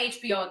give you my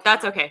HBO account.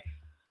 That's okay.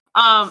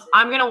 I'm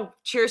going to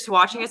cheers to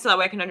watching it so that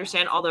way I can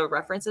understand all the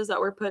references that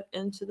were put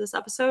into this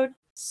episode.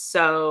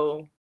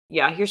 So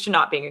yeah, here's to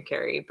not being a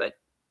Carrie, but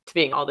to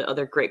being all the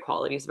other great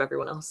qualities of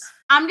everyone else.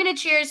 I'm going to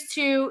cheers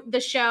to the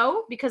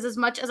show because as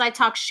much as I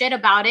talk shit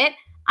about it,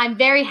 I'm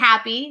very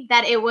happy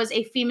that it was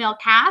a female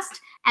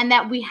cast and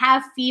that we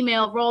have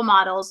female role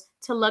models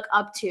to look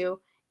up to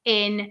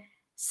in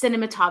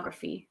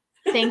cinematography.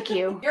 Thank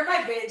you. You're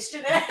my bitch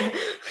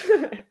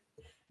today.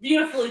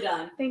 Beautifully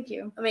done. Thank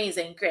you.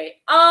 Amazing, great.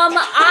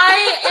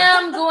 I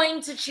am going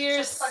to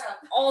cheers.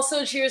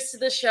 Also, cheers to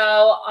the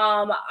show.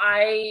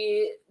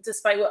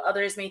 Despite what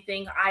others may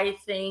think, I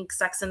think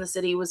Sex in the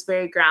City was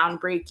very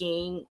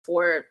groundbreaking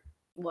for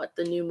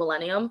the new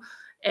millennium,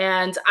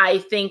 and I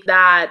think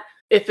that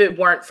if it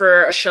weren't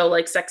for a show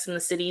like Sex in the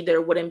City,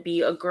 there wouldn't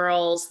be a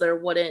girls. There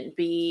wouldn't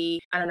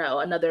be, I don't know,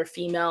 another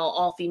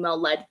all female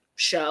led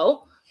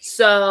show.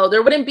 So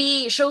there wouldn't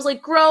be shows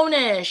like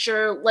Grownish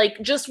or like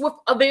just with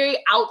a very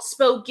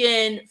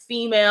outspoken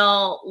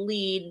female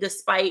lead,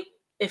 despite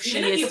if she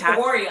Even is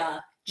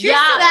Euphoria. Cheers to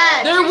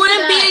that. there Cheers to wouldn't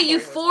that. be a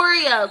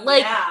Euphoria.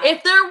 Like Yeah.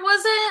 if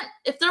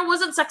there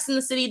wasn't Sex in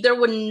the City, there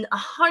would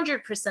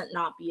 100%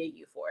 not be a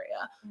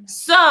Euphoria.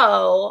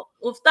 So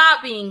with that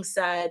being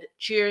said,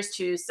 cheers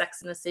to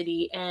Sex in the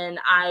City, and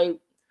I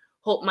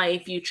hope my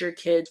future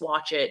kids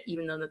watch it,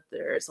 even though that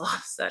there's a lot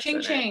of sex Ching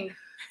in it. ching.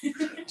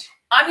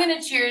 I'm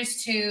gonna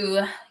cheers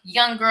to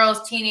young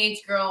girls,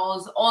 teenage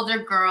girls, older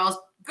girls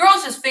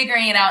just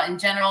figuring it out in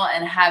general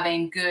and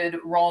having good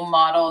role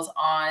models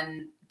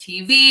on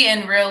TV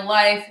and real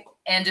life,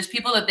 and just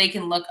people that they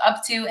can look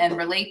up to and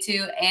relate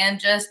to, and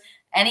just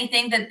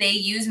anything that they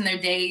use in their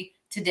day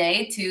to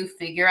day to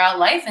figure out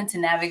life and to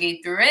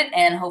navigate through it.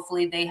 And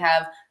hopefully they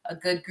have a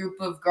good group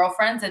of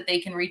girlfriends that they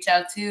can reach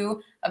out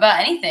to about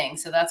anything.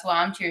 So that's what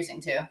I'm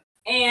cheersing to.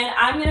 And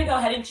I'm going to go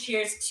ahead and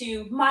cheers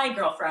to my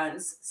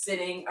girlfriends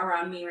sitting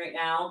around me right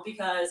now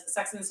because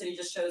Sex and the City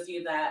just shows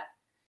you that,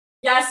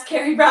 yes,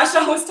 Carrie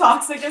Bradshaw was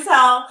toxic as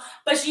hell,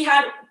 but she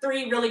had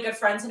 3 really good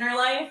friends in her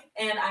life.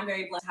 And I'm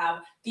very blessed to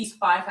have these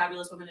 5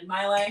 fabulous women in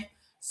my life.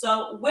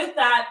 So with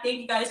that, thank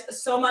you guys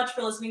so much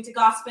for listening to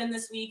Gossipin'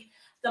 this week,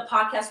 the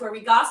podcast where we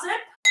gossip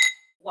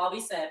while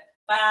we sip.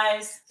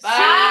 Bye.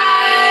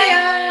 Bye.